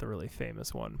on it? The really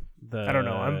famous one. I don't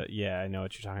know. I know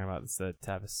what you're talking about. It's the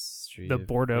tapestry. The of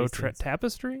Bordeaux Hastings.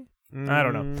 tapestry? I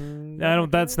don't know.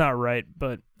 That's not right,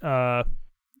 but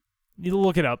you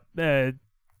look it up.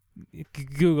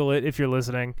 Google it if you're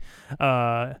listening.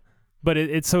 But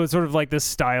it's sort of like this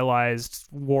stylized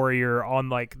warrior on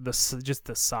like just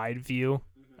the side view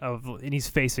of, and he's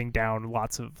facing down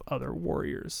lots of other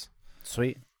warriors.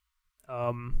 Sweet.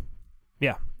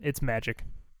 Yeah, it's magic.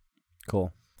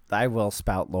 Cool. I will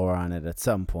spout lore on it at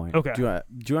some point. Okay. Do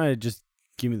you want to just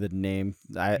give me the name?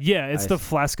 It's the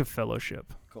Flask of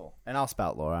Fellowship. Cool. And I'll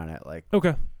spout lore on it.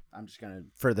 Okay. I'm just going to,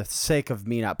 for the sake of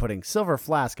me not putting silver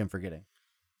flask and forgetting.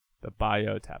 The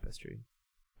Bio tapestry.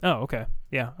 Oh, okay.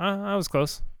 Yeah, I was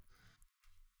close.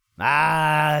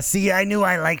 Ah, see, I knew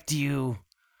I liked you.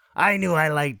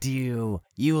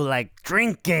 You like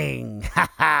drinking. Ha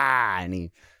ha. And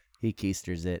he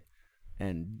keisters it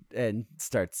and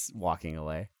starts walking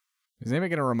away. Is anybody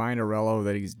going to remind Arello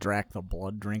that he's Drac the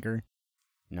Blood Drinker?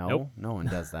 No, Nope. no one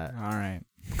does that. All right.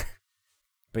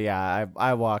 But yeah,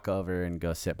 I walk over and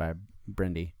go sit by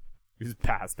Brindy. He's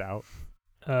passed out.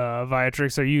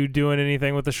 Viatrix, are you doing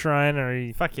anything with the shrine? Or are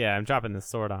you... Fuck yeah, I'm dropping this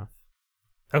sword off.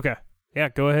 Okay. Yeah,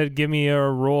 go ahead. Give me a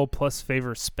roll plus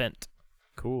favor spent.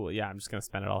 Cool. Yeah, I'm just gonna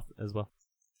spend it all as well.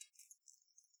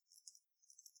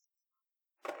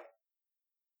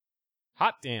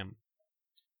 Hot damn.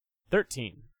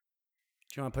 13. Do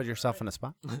you want to put yourself in a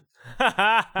spot?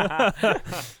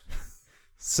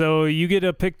 So you get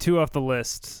to pick 2 off the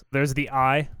list. There's the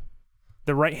eye,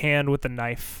 the right hand with the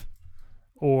knife,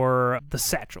 or the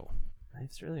satchel.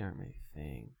 Knives really aren't my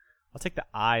thing. I'll take the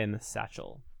eye and the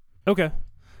satchel. Okay.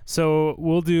 So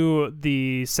we'll do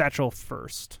the satchel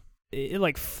first. It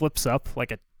like flips up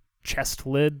like a chest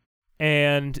lid,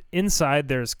 and inside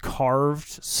there's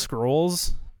carved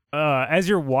scrolls. As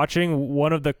you're watching,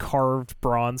 one of the carved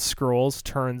bronze scrolls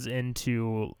turns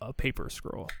into a paper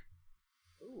scroll.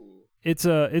 It's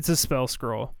a spell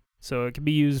scroll, so it can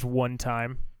be used one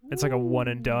time. It's like a one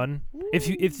and done.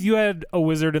 If you had a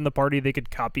wizard in the party, they could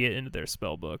copy it into their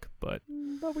spell book, but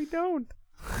we don't.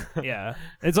 yeah,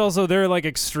 it's also they're like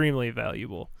extremely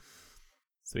valuable.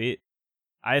 Sweet.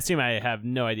 I assume I have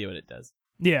no idea what it does.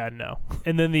 Yeah, no.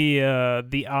 And then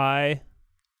the eye,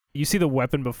 you see the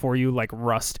weapon before you like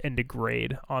rust and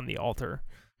degrade on the altar,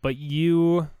 but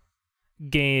you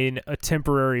gain a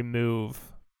temporary move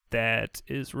that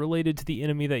is related to the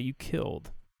enemy that you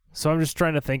killed. So I'm just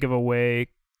trying to think of a way.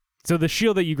 So the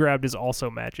shield that you grabbed is also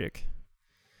magic.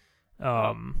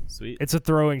 Sweet. It's a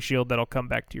throwing shield that'll come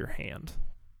back to your hand.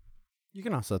 You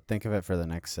can also think of it for the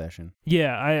next session.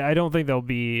 Yeah, I don't think there'll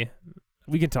be...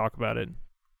 We can talk about it.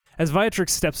 As Viatrix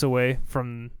steps away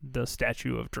from the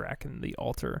statue of Draken, the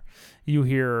altar, you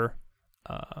hear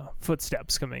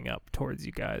footsteps coming up towards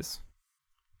you guys.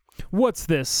 What's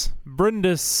this?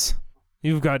 Brindis,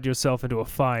 you've got yourself into a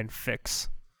fine fix.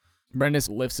 Brendis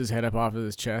lifts his head up off of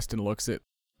his chest and looks at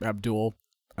Abdul,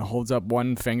 holds up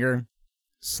one finger,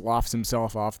 sloughs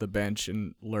himself off the bench,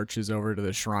 and lurches over to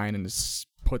the shrine and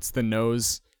puts the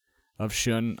nose of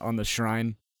Shun on the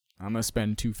shrine. I'm going to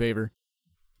spend 2 favor.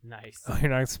 Nice. Oh,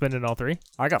 you're not spending all 3?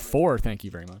 I got 4, thank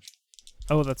you very much.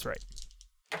 Oh, that's right.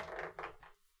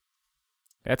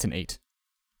 That's an 8.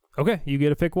 Okay, you get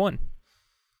to pick 1.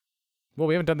 Well,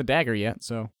 we haven't done the dagger yet,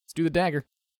 so let's do the dagger.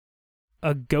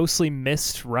 A ghostly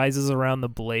mist rises around the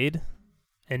blade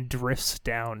and drifts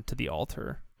down to the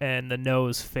altar, and the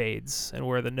nose fades, and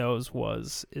where the nose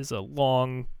was is a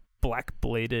long,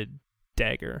 black-bladed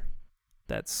dagger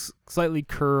that's slightly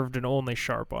curved and only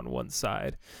sharp on one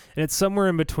side, and it's somewhere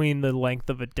in between the length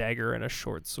of a dagger and a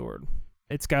short sword.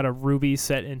 It's got a ruby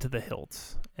set into the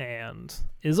hilt, and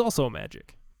is also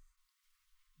magic.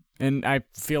 And I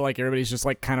feel like everybody's just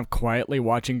like kind of quietly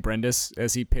watching Brendis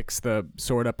as he picks the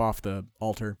sword up off the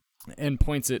altar and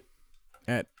points it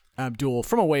at Abdul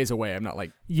from a ways away. I'm not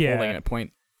like holding it at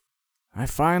point. I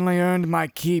finally earned my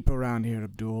keep around here,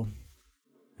 Abdul.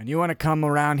 And you want to come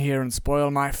around here and spoil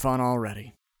my fun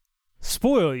already.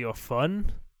 Spoil your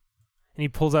fun? And he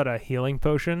pulls out a healing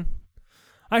potion.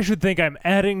 I should think I'm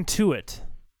adding to it.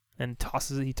 And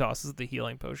he tosses the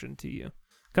healing potion to you.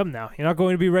 Come now, you're not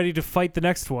going to be ready to fight the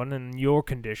next one in your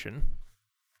condition.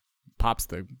 Pops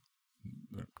the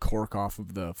cork off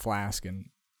of the flask and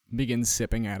begins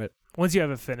sipping at it. Once you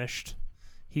have it finished,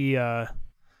 he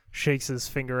shakes his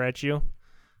finger at you.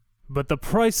 But the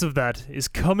price of that is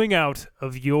coming out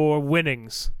of your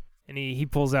winnings. And he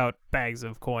pulls out bags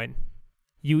of coin.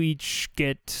 You each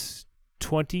get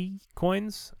 20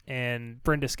 coins, and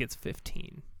Brendis gets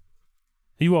 15.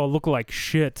 You all look like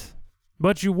shit,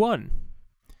 but you won.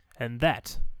 And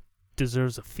that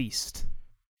deserves a feast.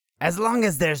 As long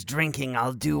as there's drinking,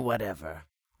 I'll do whatever.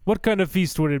 What kind of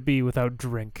feast would it be without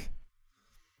drink?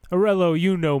 Arello,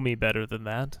 you know me better than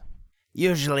that.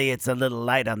 Usually it's a little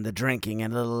light on the drinking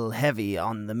and a little heavy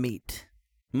on the meat.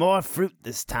 More fruit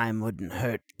this time wouldn't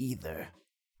hurt either.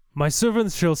 My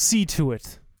servants shall see to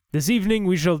it. This evening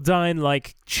we shall dine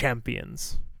like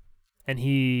champions. And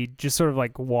he just sort of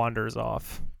like wanders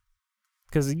off.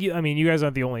 Because, you guys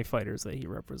aren't the only fighters that he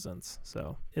represents.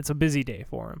 So it's a busy day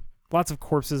for him. Lots of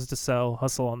corpses to sell,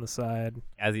 hustle on the side.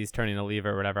 As he's turning to leave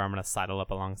or whatever, I'm going to sidle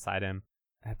up alongside him.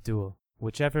 Abdul,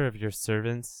 whichever of your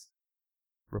servants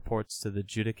reports to the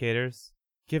judicators,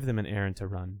 give them an errand to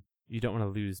run. You don't want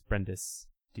to lose Brendis,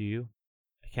 do you?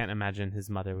 I can't imagine his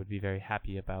mother would be very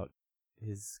happy about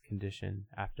his condition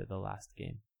after the last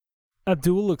game.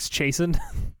 Abdul looks chastened.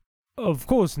 Of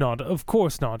course not, of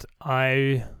course not.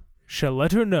 I shall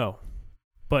let her know.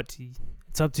 But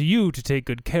it's up to you to take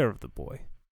good care of the boy.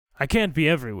 I can't be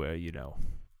everywhere, you know.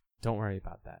 Don't worry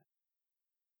about that.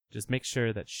 Just make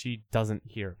sure that she doesn't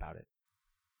hear about it.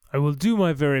 I will do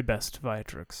my very best,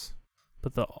 Viatrix.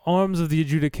 But the arms of the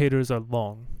adjudicators are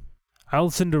long. I'll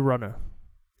send a runner.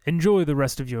 Enjoy the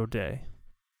rest of your day.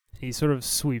 He sort of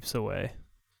sweeps away.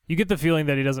 You get the feeling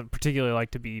that he doesn't particularly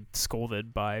like to be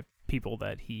scolded by people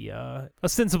that he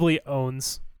ostensibly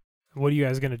owns. What are you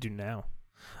guys going to do now?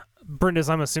 Brindis,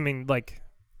 I'm assuming, like,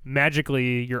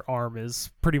 magically your arm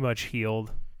is pretty much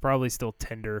healed. Probably still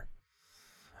tender.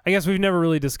 I guess we've never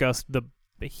really discussed the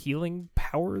healing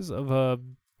powers of a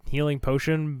healing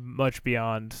potion much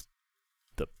beyond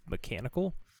the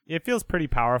mechanical. It feels pretty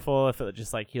powerful if it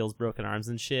just like heals broken arms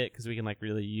and shit, because we can like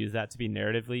really use that to be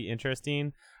narratively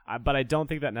interesting. But I don't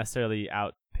think that necessarily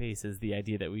outpaces the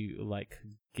idea that we like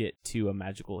get to a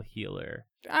magical healer.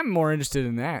 I'm more interested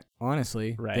in that,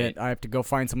 honestly. Right. That I have to go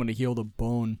find someone to heal the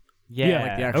bone. Yeah,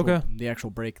 Like the actual, okay. the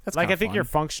actual break. That's like kinda I think fun. you're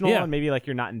functional Yeah. and maybe like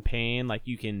you're not in pain, like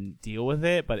you can deal with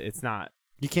it, but it's not.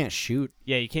 You can't shoot.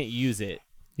 Yeah, you can't use it.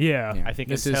 Yeah. Yeah. I think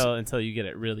This until you get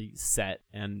it really set,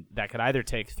 and that could either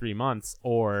take 3 months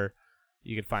or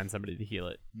you could find somebody to heal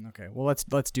it. Okay, well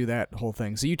let's do that whole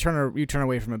thing. So you turn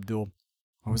away from Abdul.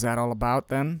 What was that all about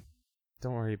then?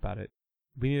 Don't worry about it.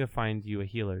 We need to find you a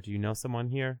healer. Do you know someone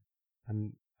here?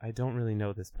 I don't really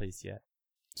know this place yet.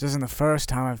 This isn't the first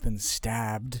time I've been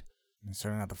stabbed. It's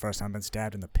certainly not the first time I've been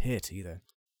stabbed in the pit either.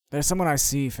 There's someone I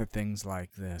see for things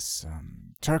like this.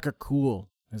 Turka Cool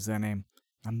is their name.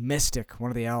 A mystic,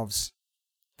 one of the elves.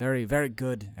 Very, very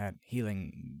good at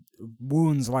healing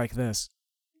wounds like this.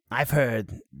 I've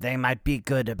heard they might be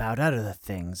good about other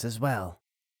things as well.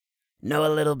 Know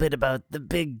a little bit about the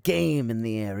big game in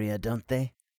the area, don't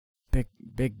they?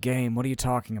 Big game, what are you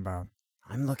talking about?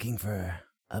 I'm looking for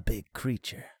a big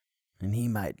creature, and he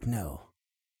might know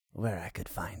where I could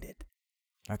find it.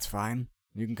 That's fine.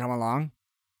 You can come along.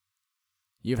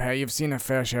 You've seen a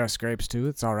fair share of scrapes too,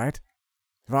 it's alright.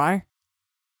 Vi?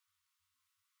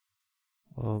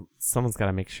 Well, someone's got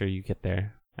to make sure you get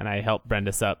there. And I help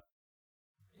Brendis up.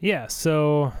 Yeah,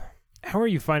 so how are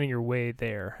you finding your way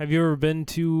there? Have you ever been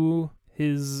to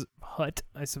his hut,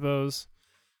 I suppose?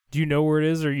 Do you know where it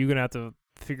is, or are you going to have to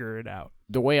figure it out?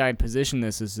 The way I'd position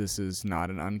this is not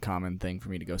an uncommon thing for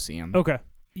me to go see him. Okay.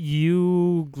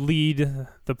 You lead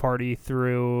the party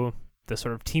through the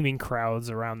sort of teeming crowds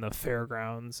around the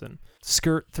fairgrounds and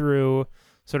skirt through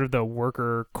sort of the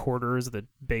worker quarters, the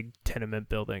big tenement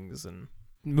buildings, and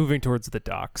moving towards the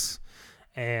docks.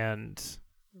 And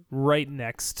right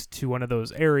next to one of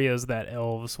those areas that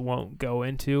elves won't go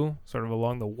into, sort of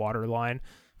along the water line,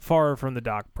 far from the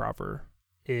dock proper,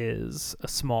 is a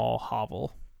small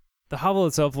hovel. The hovel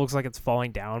itself looks like it's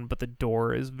falling down, but the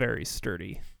door is very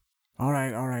sturdy. All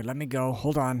right, let me go.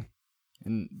 Hold on.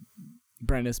 And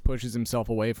Brendis pushes himself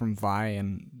away from Vi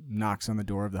and knocks on the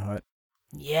door of the hut.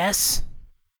 Yes?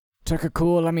 Turka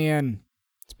Cool, let me in.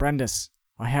 It's Brendis.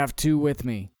 I have two with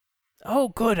me. Oh,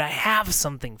 good, I have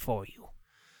something for you.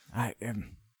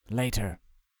 Later.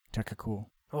 Turka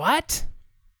Cool. What?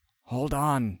 Hold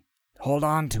on. Hold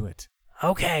on to it.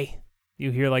 Okay. You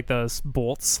hear like the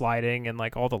bolts sliding and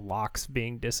like all the locks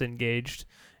being disengaged,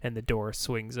 and the door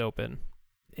swings open.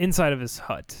 Inside of his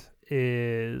hut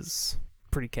is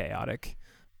pretty chaotic.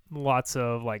 Lots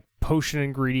of like potion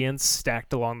ingredients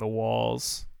stacked along the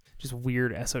walls. Just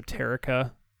weird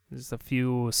esoterica. There's a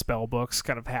few spell books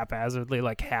kind of haphazardly,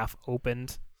 like half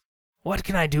opened. What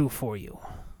can I do for you?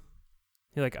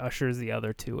 He like ushers the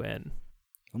other two in.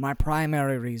 Well, my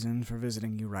primary reason for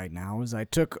visiting you right now is I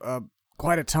took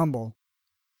quite a tumble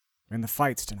in the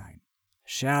fights tonight.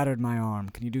 Shattered my arm.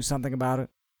 Can you do something about it?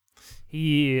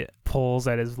 He pulls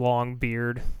at his long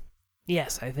beard.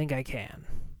 Yes, I think I can.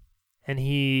 And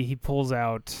he pulls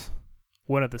out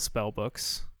one of the spell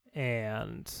books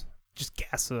and just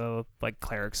casts a like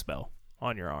cleric spell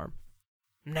on your arm.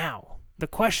 Now, the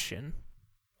question,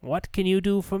 what can you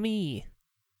do for me?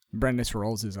 Brendis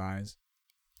rolls his eyes.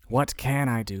 What can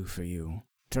I do for you?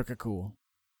 Turka Cool.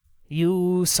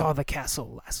 You saw the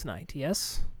castle last night,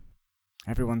 yes?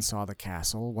 Everyone saw the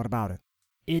castle. What about it?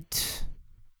 It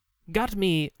got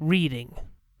me reading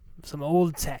some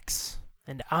old texts,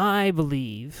 and I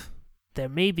believe there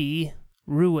may be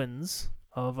ruins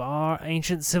of our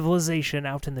ancient civilization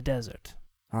out in the desert.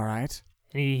 All right.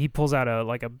 And he pulls out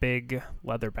a big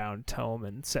leather-bound tome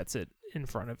and sets it in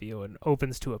front of you and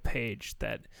opens to a page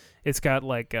that it's got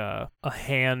like a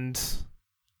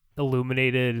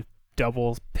hand-illuminated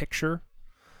double picture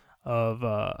of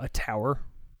a tower.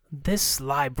 This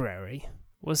library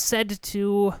was said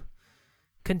to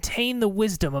contain the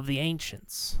wisdom of the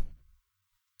ancients.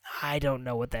 I don't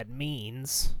know what that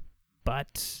means,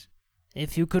 but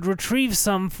if you could retrieve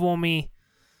some for me,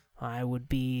 I would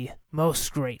be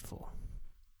most grateful.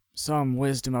 Some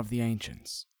wisdom of the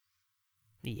ancients.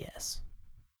 Yes.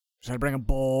 Should I bring a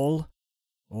bowl?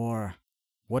 Or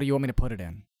what do you want me to put it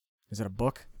in? Is it a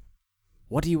book?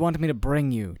 What do you want me to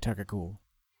bring you, Turkakool?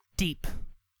 Deep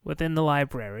within the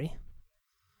library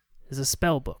is a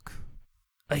spell book.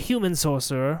 A human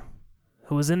sorcerer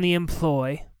who was in the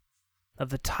employ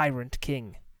of the tyrant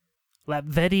king,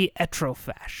 Lapvedi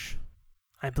Etrofash.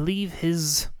 I believe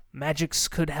his magics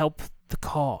could help the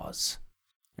cause.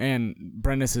 And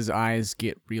Brendis's eyes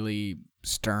get really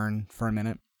stern for a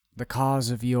minute. The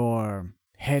cause of your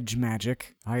hedge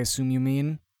magic, I assume you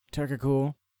mean,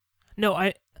 Turkakool?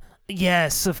 No,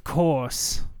 yes, of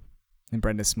course. And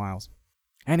Brendis smiles.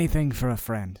 Anything for a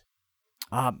friend.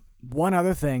 One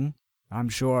other thing. I'm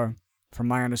sure, from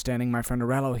my understanding, my friend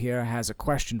Arello here has a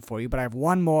question for you, but I have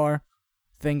one more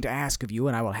thing to ask of you,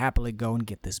 and I will happily go and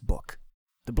get this book.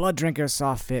 The Blood Drinker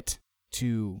saw fit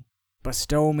to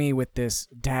bestow me with this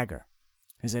dagger.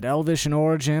 Is it elvish in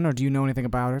origin, or do you know anything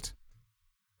about it?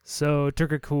 So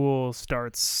Turkakool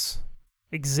starts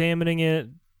examining it,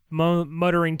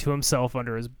 muttering to himself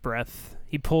under his breath.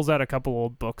 He pulls out a couple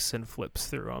old books and flips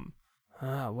through them.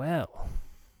 Well,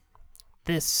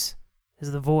 this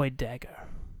is the Void Dagger,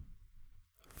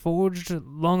 forged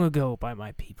long ago by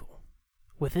my people.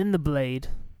 Within the blade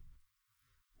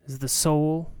is the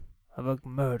soul of a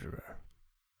murderer.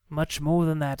 Much more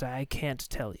than that I can't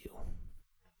tell you.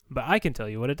 But I can tell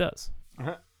you what it does.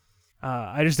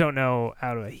 I just don't know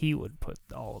how he would put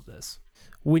all of this.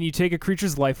 When you take a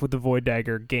creature's life with the Void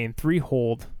Dagger, gain 3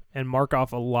 hold and mark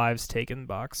off a lives taken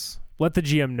box. Let the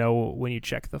GM know when you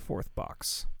check the 4th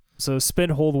box. So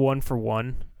spend hold 1 for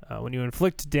 1. When you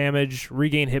inflict damage,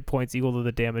 regain hit points equal to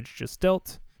the damage just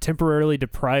dealt. Temporarily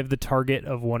deprive the target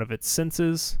of one of its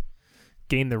senses.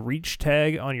 Gain the reach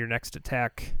tag on your next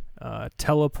attack.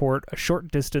 Teleport a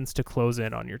short distance to close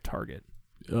in on your target.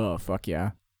 Oh, fuck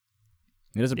yeah.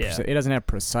 It doesn't. Yeah. It doesn't have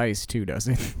precise too, does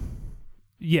it?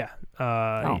 Yeah.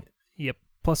 Oh. Yep.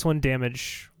 +1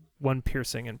 damage, 1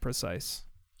 piercing, and precise.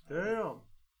 Damn.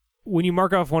 When you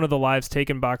mark off one of the lives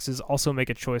taken boxes, also make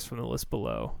a choice from the list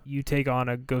below. You take on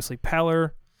a ghostly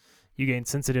pallor. You gain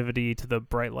sensitivity to the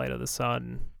bright light of the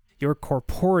sun. Your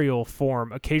corporeal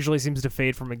form occasionally seems to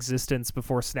fade from existence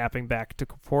before snapping back to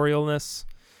corporealness.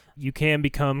 You can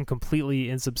become completely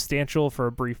insubstantial for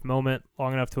a brief moment,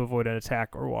 long enough to avoid an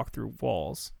attack or walk through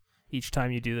walls. Each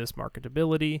time you do this, mark a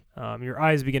ability. Your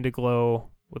eyes begin to glow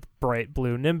with bright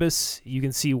blue nimbus. You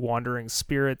can see wandering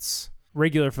spirits.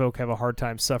 Regular folk have a hard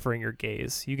time suffering your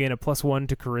gaze. You gain a +1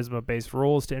 to charisma-based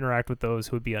rolls to interact with those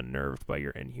who would be unnerved by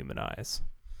your inhuman eyes.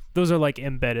 Those are like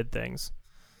embedded things.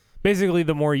 Basically,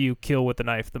 the more you kill with the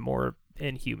knife, the more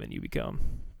inhuman you become.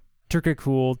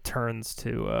 Turkakool turns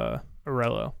to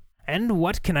Arello. And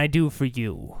what can I do for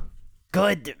you?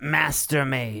 Good Master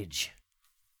Mage.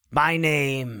 My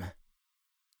name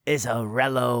is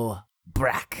Arello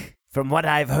Brack. From what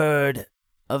I've heard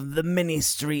of the many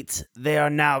streets, they are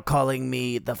now calling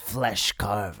me the Flesh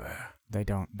Carver. They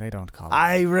don't call it.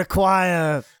 I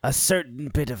require a certain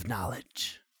bit of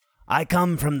knowledge. I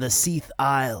come from the Seath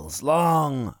Isles,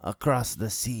 long across the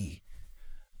sea.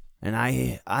 And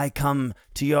I come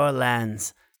to your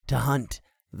lands to hunt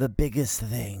the biggest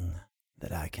thing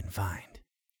that I can find.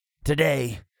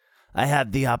 Today, I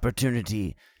had the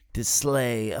opportunity to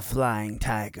slay a flying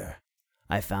tiger.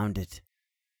 I found it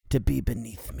to be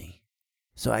beneath me,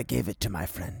 so I gave it to my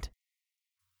friend.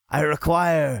 I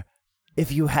require,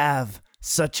 if you have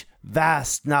such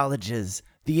vast knowledges,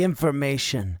 the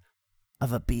information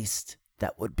of a beast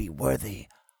that would be worthy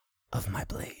of my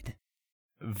blade.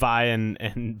 Vi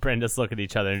and Brendis look at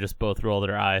each other and just both roll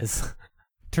their eyes.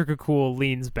 Turkakool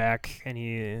leans back and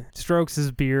he strokes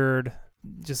his beard,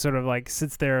 just sort of like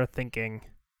sits there thinking,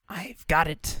 I've got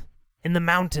it. In the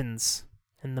mountains,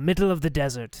 in the middle of the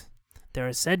desert, there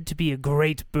is said to be a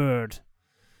great bird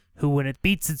who, when it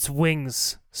beats its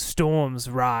wings, storms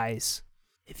rise.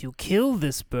 If you kill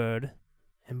this bird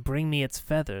and bring me its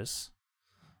feathers,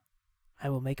 I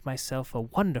will make myself a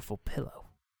wonderful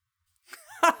pillow.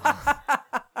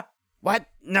 What?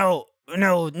 No,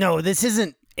 this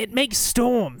isn't... It makes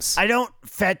storms. I don't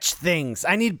fetch things.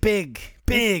 I need big.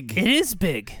 It is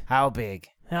big. How big?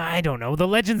 I don't know. The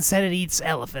legend said it eats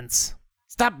elephants.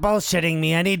 Stop bullshitting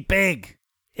me. I need big.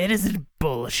 It isn't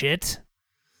bullshit.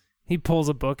 He pulls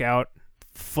a book out,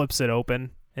 flips it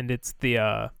open, and it's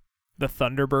the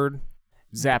Thunderbird.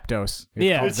 Zapdos.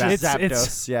 Yeah, It's just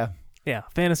Zapdos, yeah. Yeah,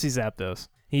 Fantasy Zapdos.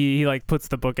 He like puts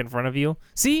the book in front of you.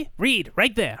 See? Read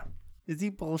right there. Is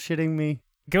he bullshitting me?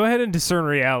 Go ahead and discern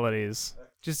realities,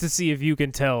 just to see if you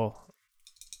can tell.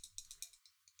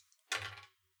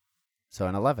 So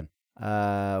an 11.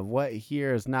 What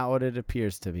here is not what it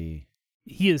appears to be.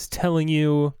 He is telling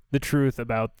you the truth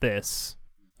about this.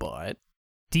 But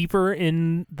Deeper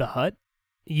in the hut,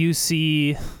 you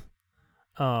see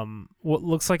what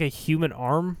looks like a human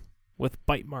arm with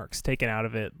bite marks taken out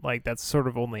of it. Like that's sort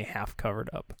of only half covered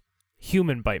up.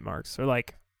 Human bite marks. Or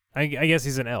like, I guess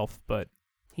he's an elf, but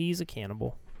he's a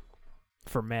cannibal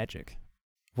for magic.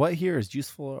 What here is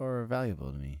useful or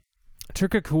valuable to me?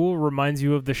 Turkakul reminds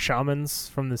you of the shamans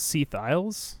from the Seath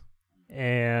Isles.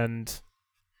 And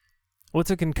what's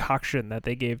a concoction that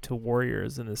they gave to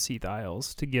warriors in the Seath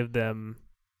Isles to give them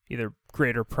either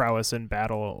greater prowess in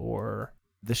battle or...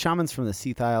 The shamans from the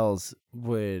Seath Isles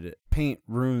would paint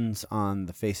runes on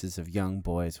the faces of young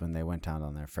boys when they went out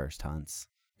on their first hunts.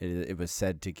 It was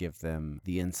said to give them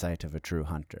the insight of a true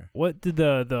hunter. What did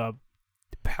the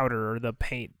powder or the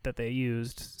paint that they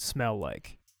used smell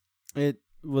like? It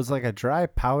was like a dry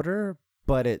powder,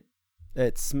 but it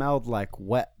smelled like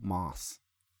wet moss.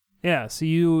 Yeah, so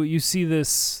you see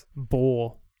this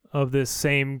bowl of this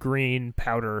same green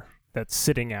powder that's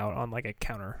sitting out on like a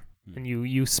counter. And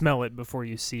you smell it before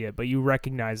you see it, but you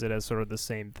recognize it as sort of the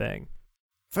same thing.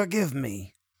 Forgive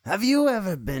me. Have you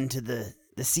ever been to the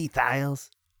Seath Isles?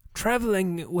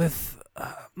 Traveling with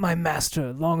my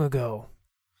master long ago,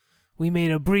 we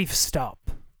made a brief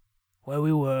stop where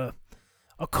we were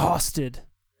accosted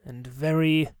and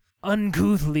very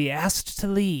uncouthly asked to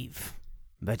leave.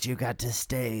 But you got to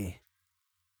stay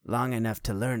long enough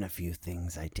to learn a few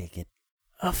things, I take it.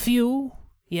 A few,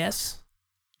 yes.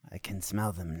 I can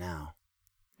smell them now.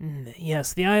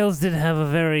 Yes, the Isles did have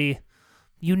a very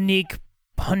unique,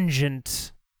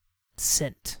 pungent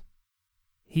scent.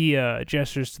 He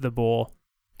gestures to the bowl.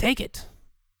 Take it.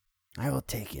 I will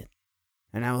take it,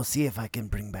 and I will see if I can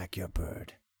bring back your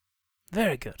bird.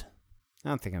 Very good. I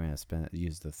don't think I'm going to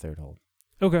use the third hold.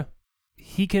 Okay.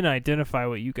 He can identify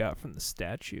what you got from the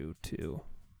statue, too.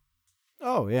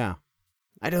 Oh, yeah.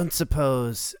 I don't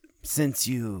suppose, since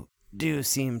you do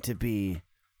seem to be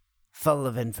full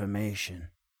of information,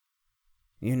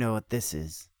 you know what this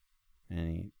is. And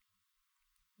he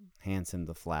hands him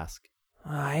the flask.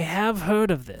 I have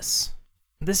heard of this.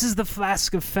 This is the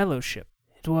Flask of Fellowship.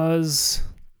 It was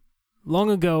long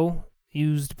ago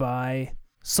used by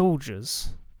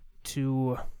soldiers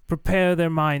to prepare their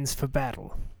minds for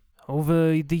battle.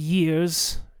 Over the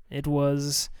years, it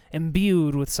was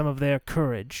imbued with some of their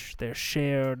courage, their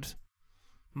shared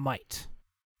might.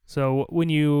 So when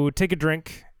you take a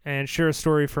drink and share a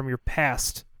story from your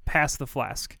past the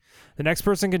flask, the next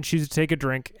person can choose to take a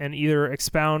drink and either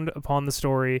expound upon the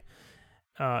story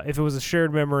if it was a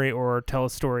shared memory or tell a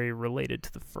story related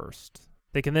to the first.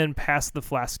 They can then pass the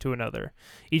flask to another.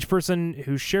 Each person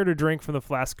who shared a drink from the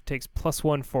flask takes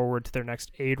 +1 forward to their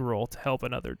next aid roll to help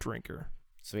another drinker.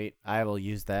 Sweet. I will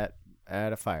use that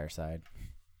at a fireside.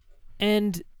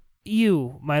 And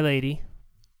you, my lady,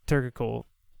 Turkakul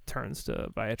turns to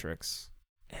Beatrix.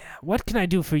 What can I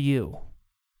do for you?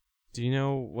 Do you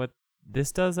know what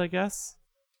this does, I guess?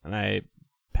 And I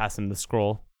pass him the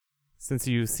scroll. Since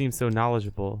you seem so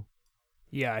knowledgeable.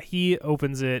 Yeah, he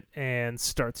opens it and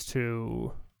starts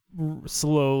to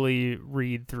slowly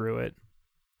read through it.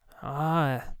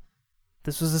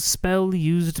 This was a spell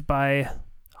used by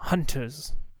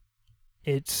hunters.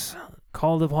 It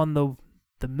called upon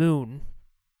the moon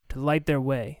to light their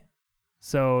way.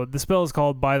 So the spell is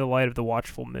called By the Light of the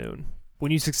Watchful Moon.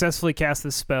 When you successfully cast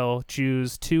this spell,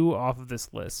 choose 2 off of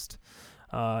this list.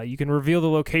 You can reveal the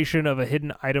location of a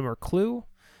hidden item or clue.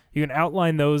 You can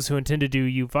outline those who intend to do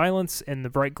you violence in the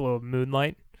bright glow of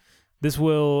moonlight. This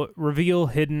will reveal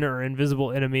hidden or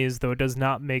invisible enemies, though it does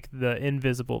not make the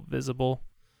invisible visible.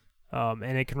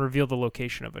 And it can reveal the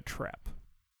location of a trap.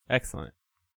 Excellent.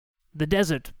 The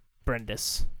desert,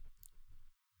 Brendis.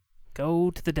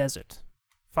 Go to the desert.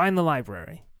 Find the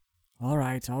library. All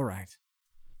right.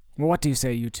 Well, what do you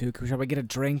say, you two? Shall we get a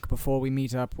drink before we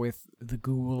meet up with the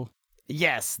ghoul?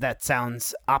 Yes, that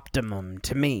sounds optimum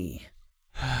to me.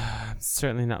 I'm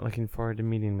certainly not looking forward to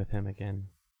meeting with him again.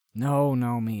 No,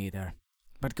 me either.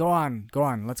 But go on,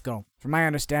 let's go. From my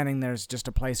understanding, there's just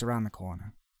a place around the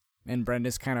corner. And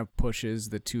Brendis kind of pushes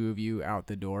the two of you out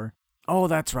the door. Oh,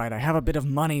 that's right, I have a bit of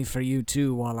money for you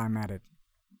too while I'm at it.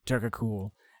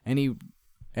 Turkakul. And he,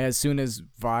 as soon as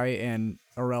Vi and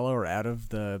Arella are out of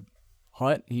the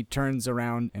hut, he turns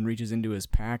around and reaches into his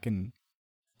pack and...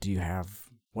 Do you have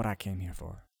what I came here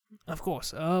for? Of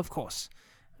course.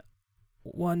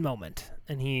 One moment.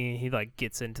 And he like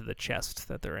gets into the chest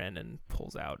that they're in and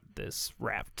pulls out this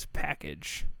wrapped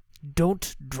package.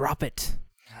 Don't drop it.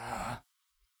 I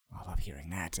love hearing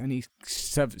that. And he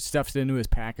stuffs it into his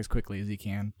pack as quickly as he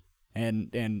can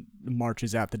and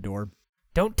marches out the door.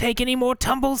 Don't take any more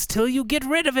tumbles till you get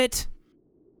rid of it.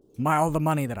 All the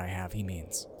money that I have, he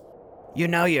means. You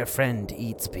know your friend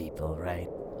eats people, right?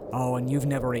 Oh, and you've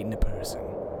never eaten a person.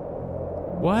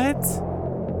 What?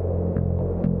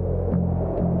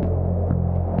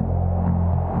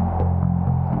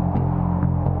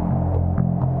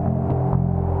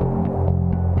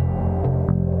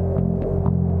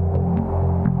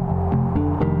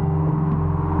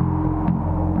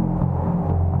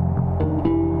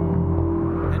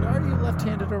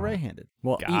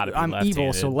 gotta be I'm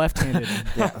evil, so left-handed.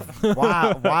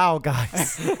 Wow,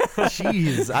 guys.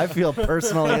 Jeez, I feel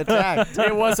personally attacked.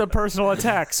 It was a personal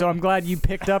attack, so I'm glad you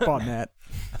picked up on that.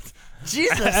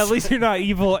 Jesus. At least you're not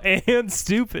evil and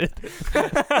stupid.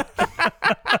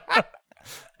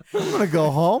 I'm gonna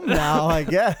go home now, I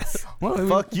guess. Well,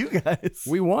 Fuck you guys.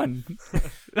 we won.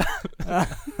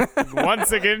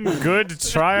 Once again, good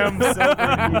triumphs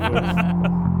over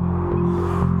evil.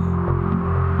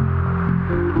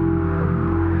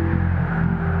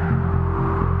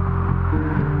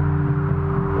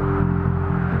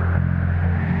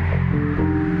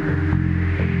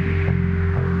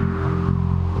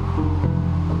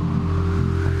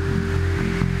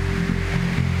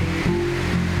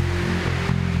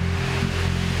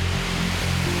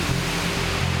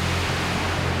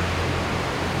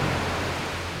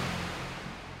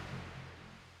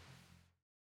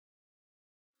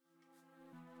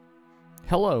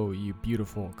 Hello, you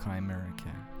beautiful chimera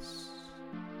cats.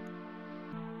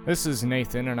 This is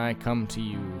Nathan, and I come to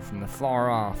you from the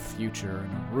far-off future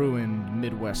in a ruined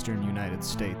Midwestern United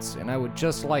States, and I would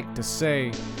just like to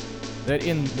say that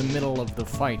in the middle of the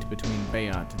fight between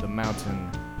Bayat the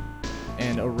Mountain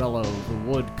and Arello the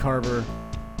Wood Carver,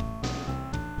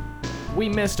 we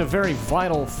missed a very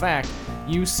vital fact.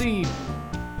 You see,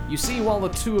 while the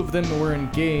two of them were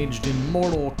engaged in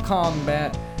mortal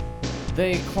combat,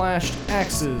 they clashed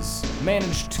axes,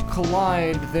 managed to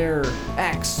collide their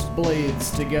axe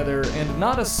blades together, and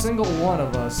not a single one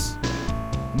of us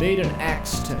made an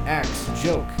axe-to-axe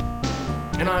joke.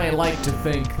 And I like to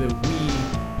think that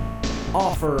we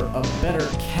offer a better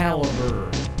caliber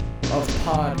of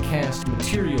podcast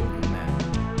material than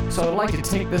that. So I'd like to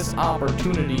take this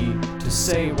opportunity to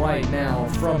say right now,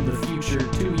 from the future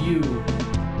to you,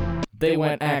 they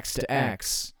went axe to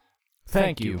axe.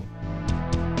 Thank you.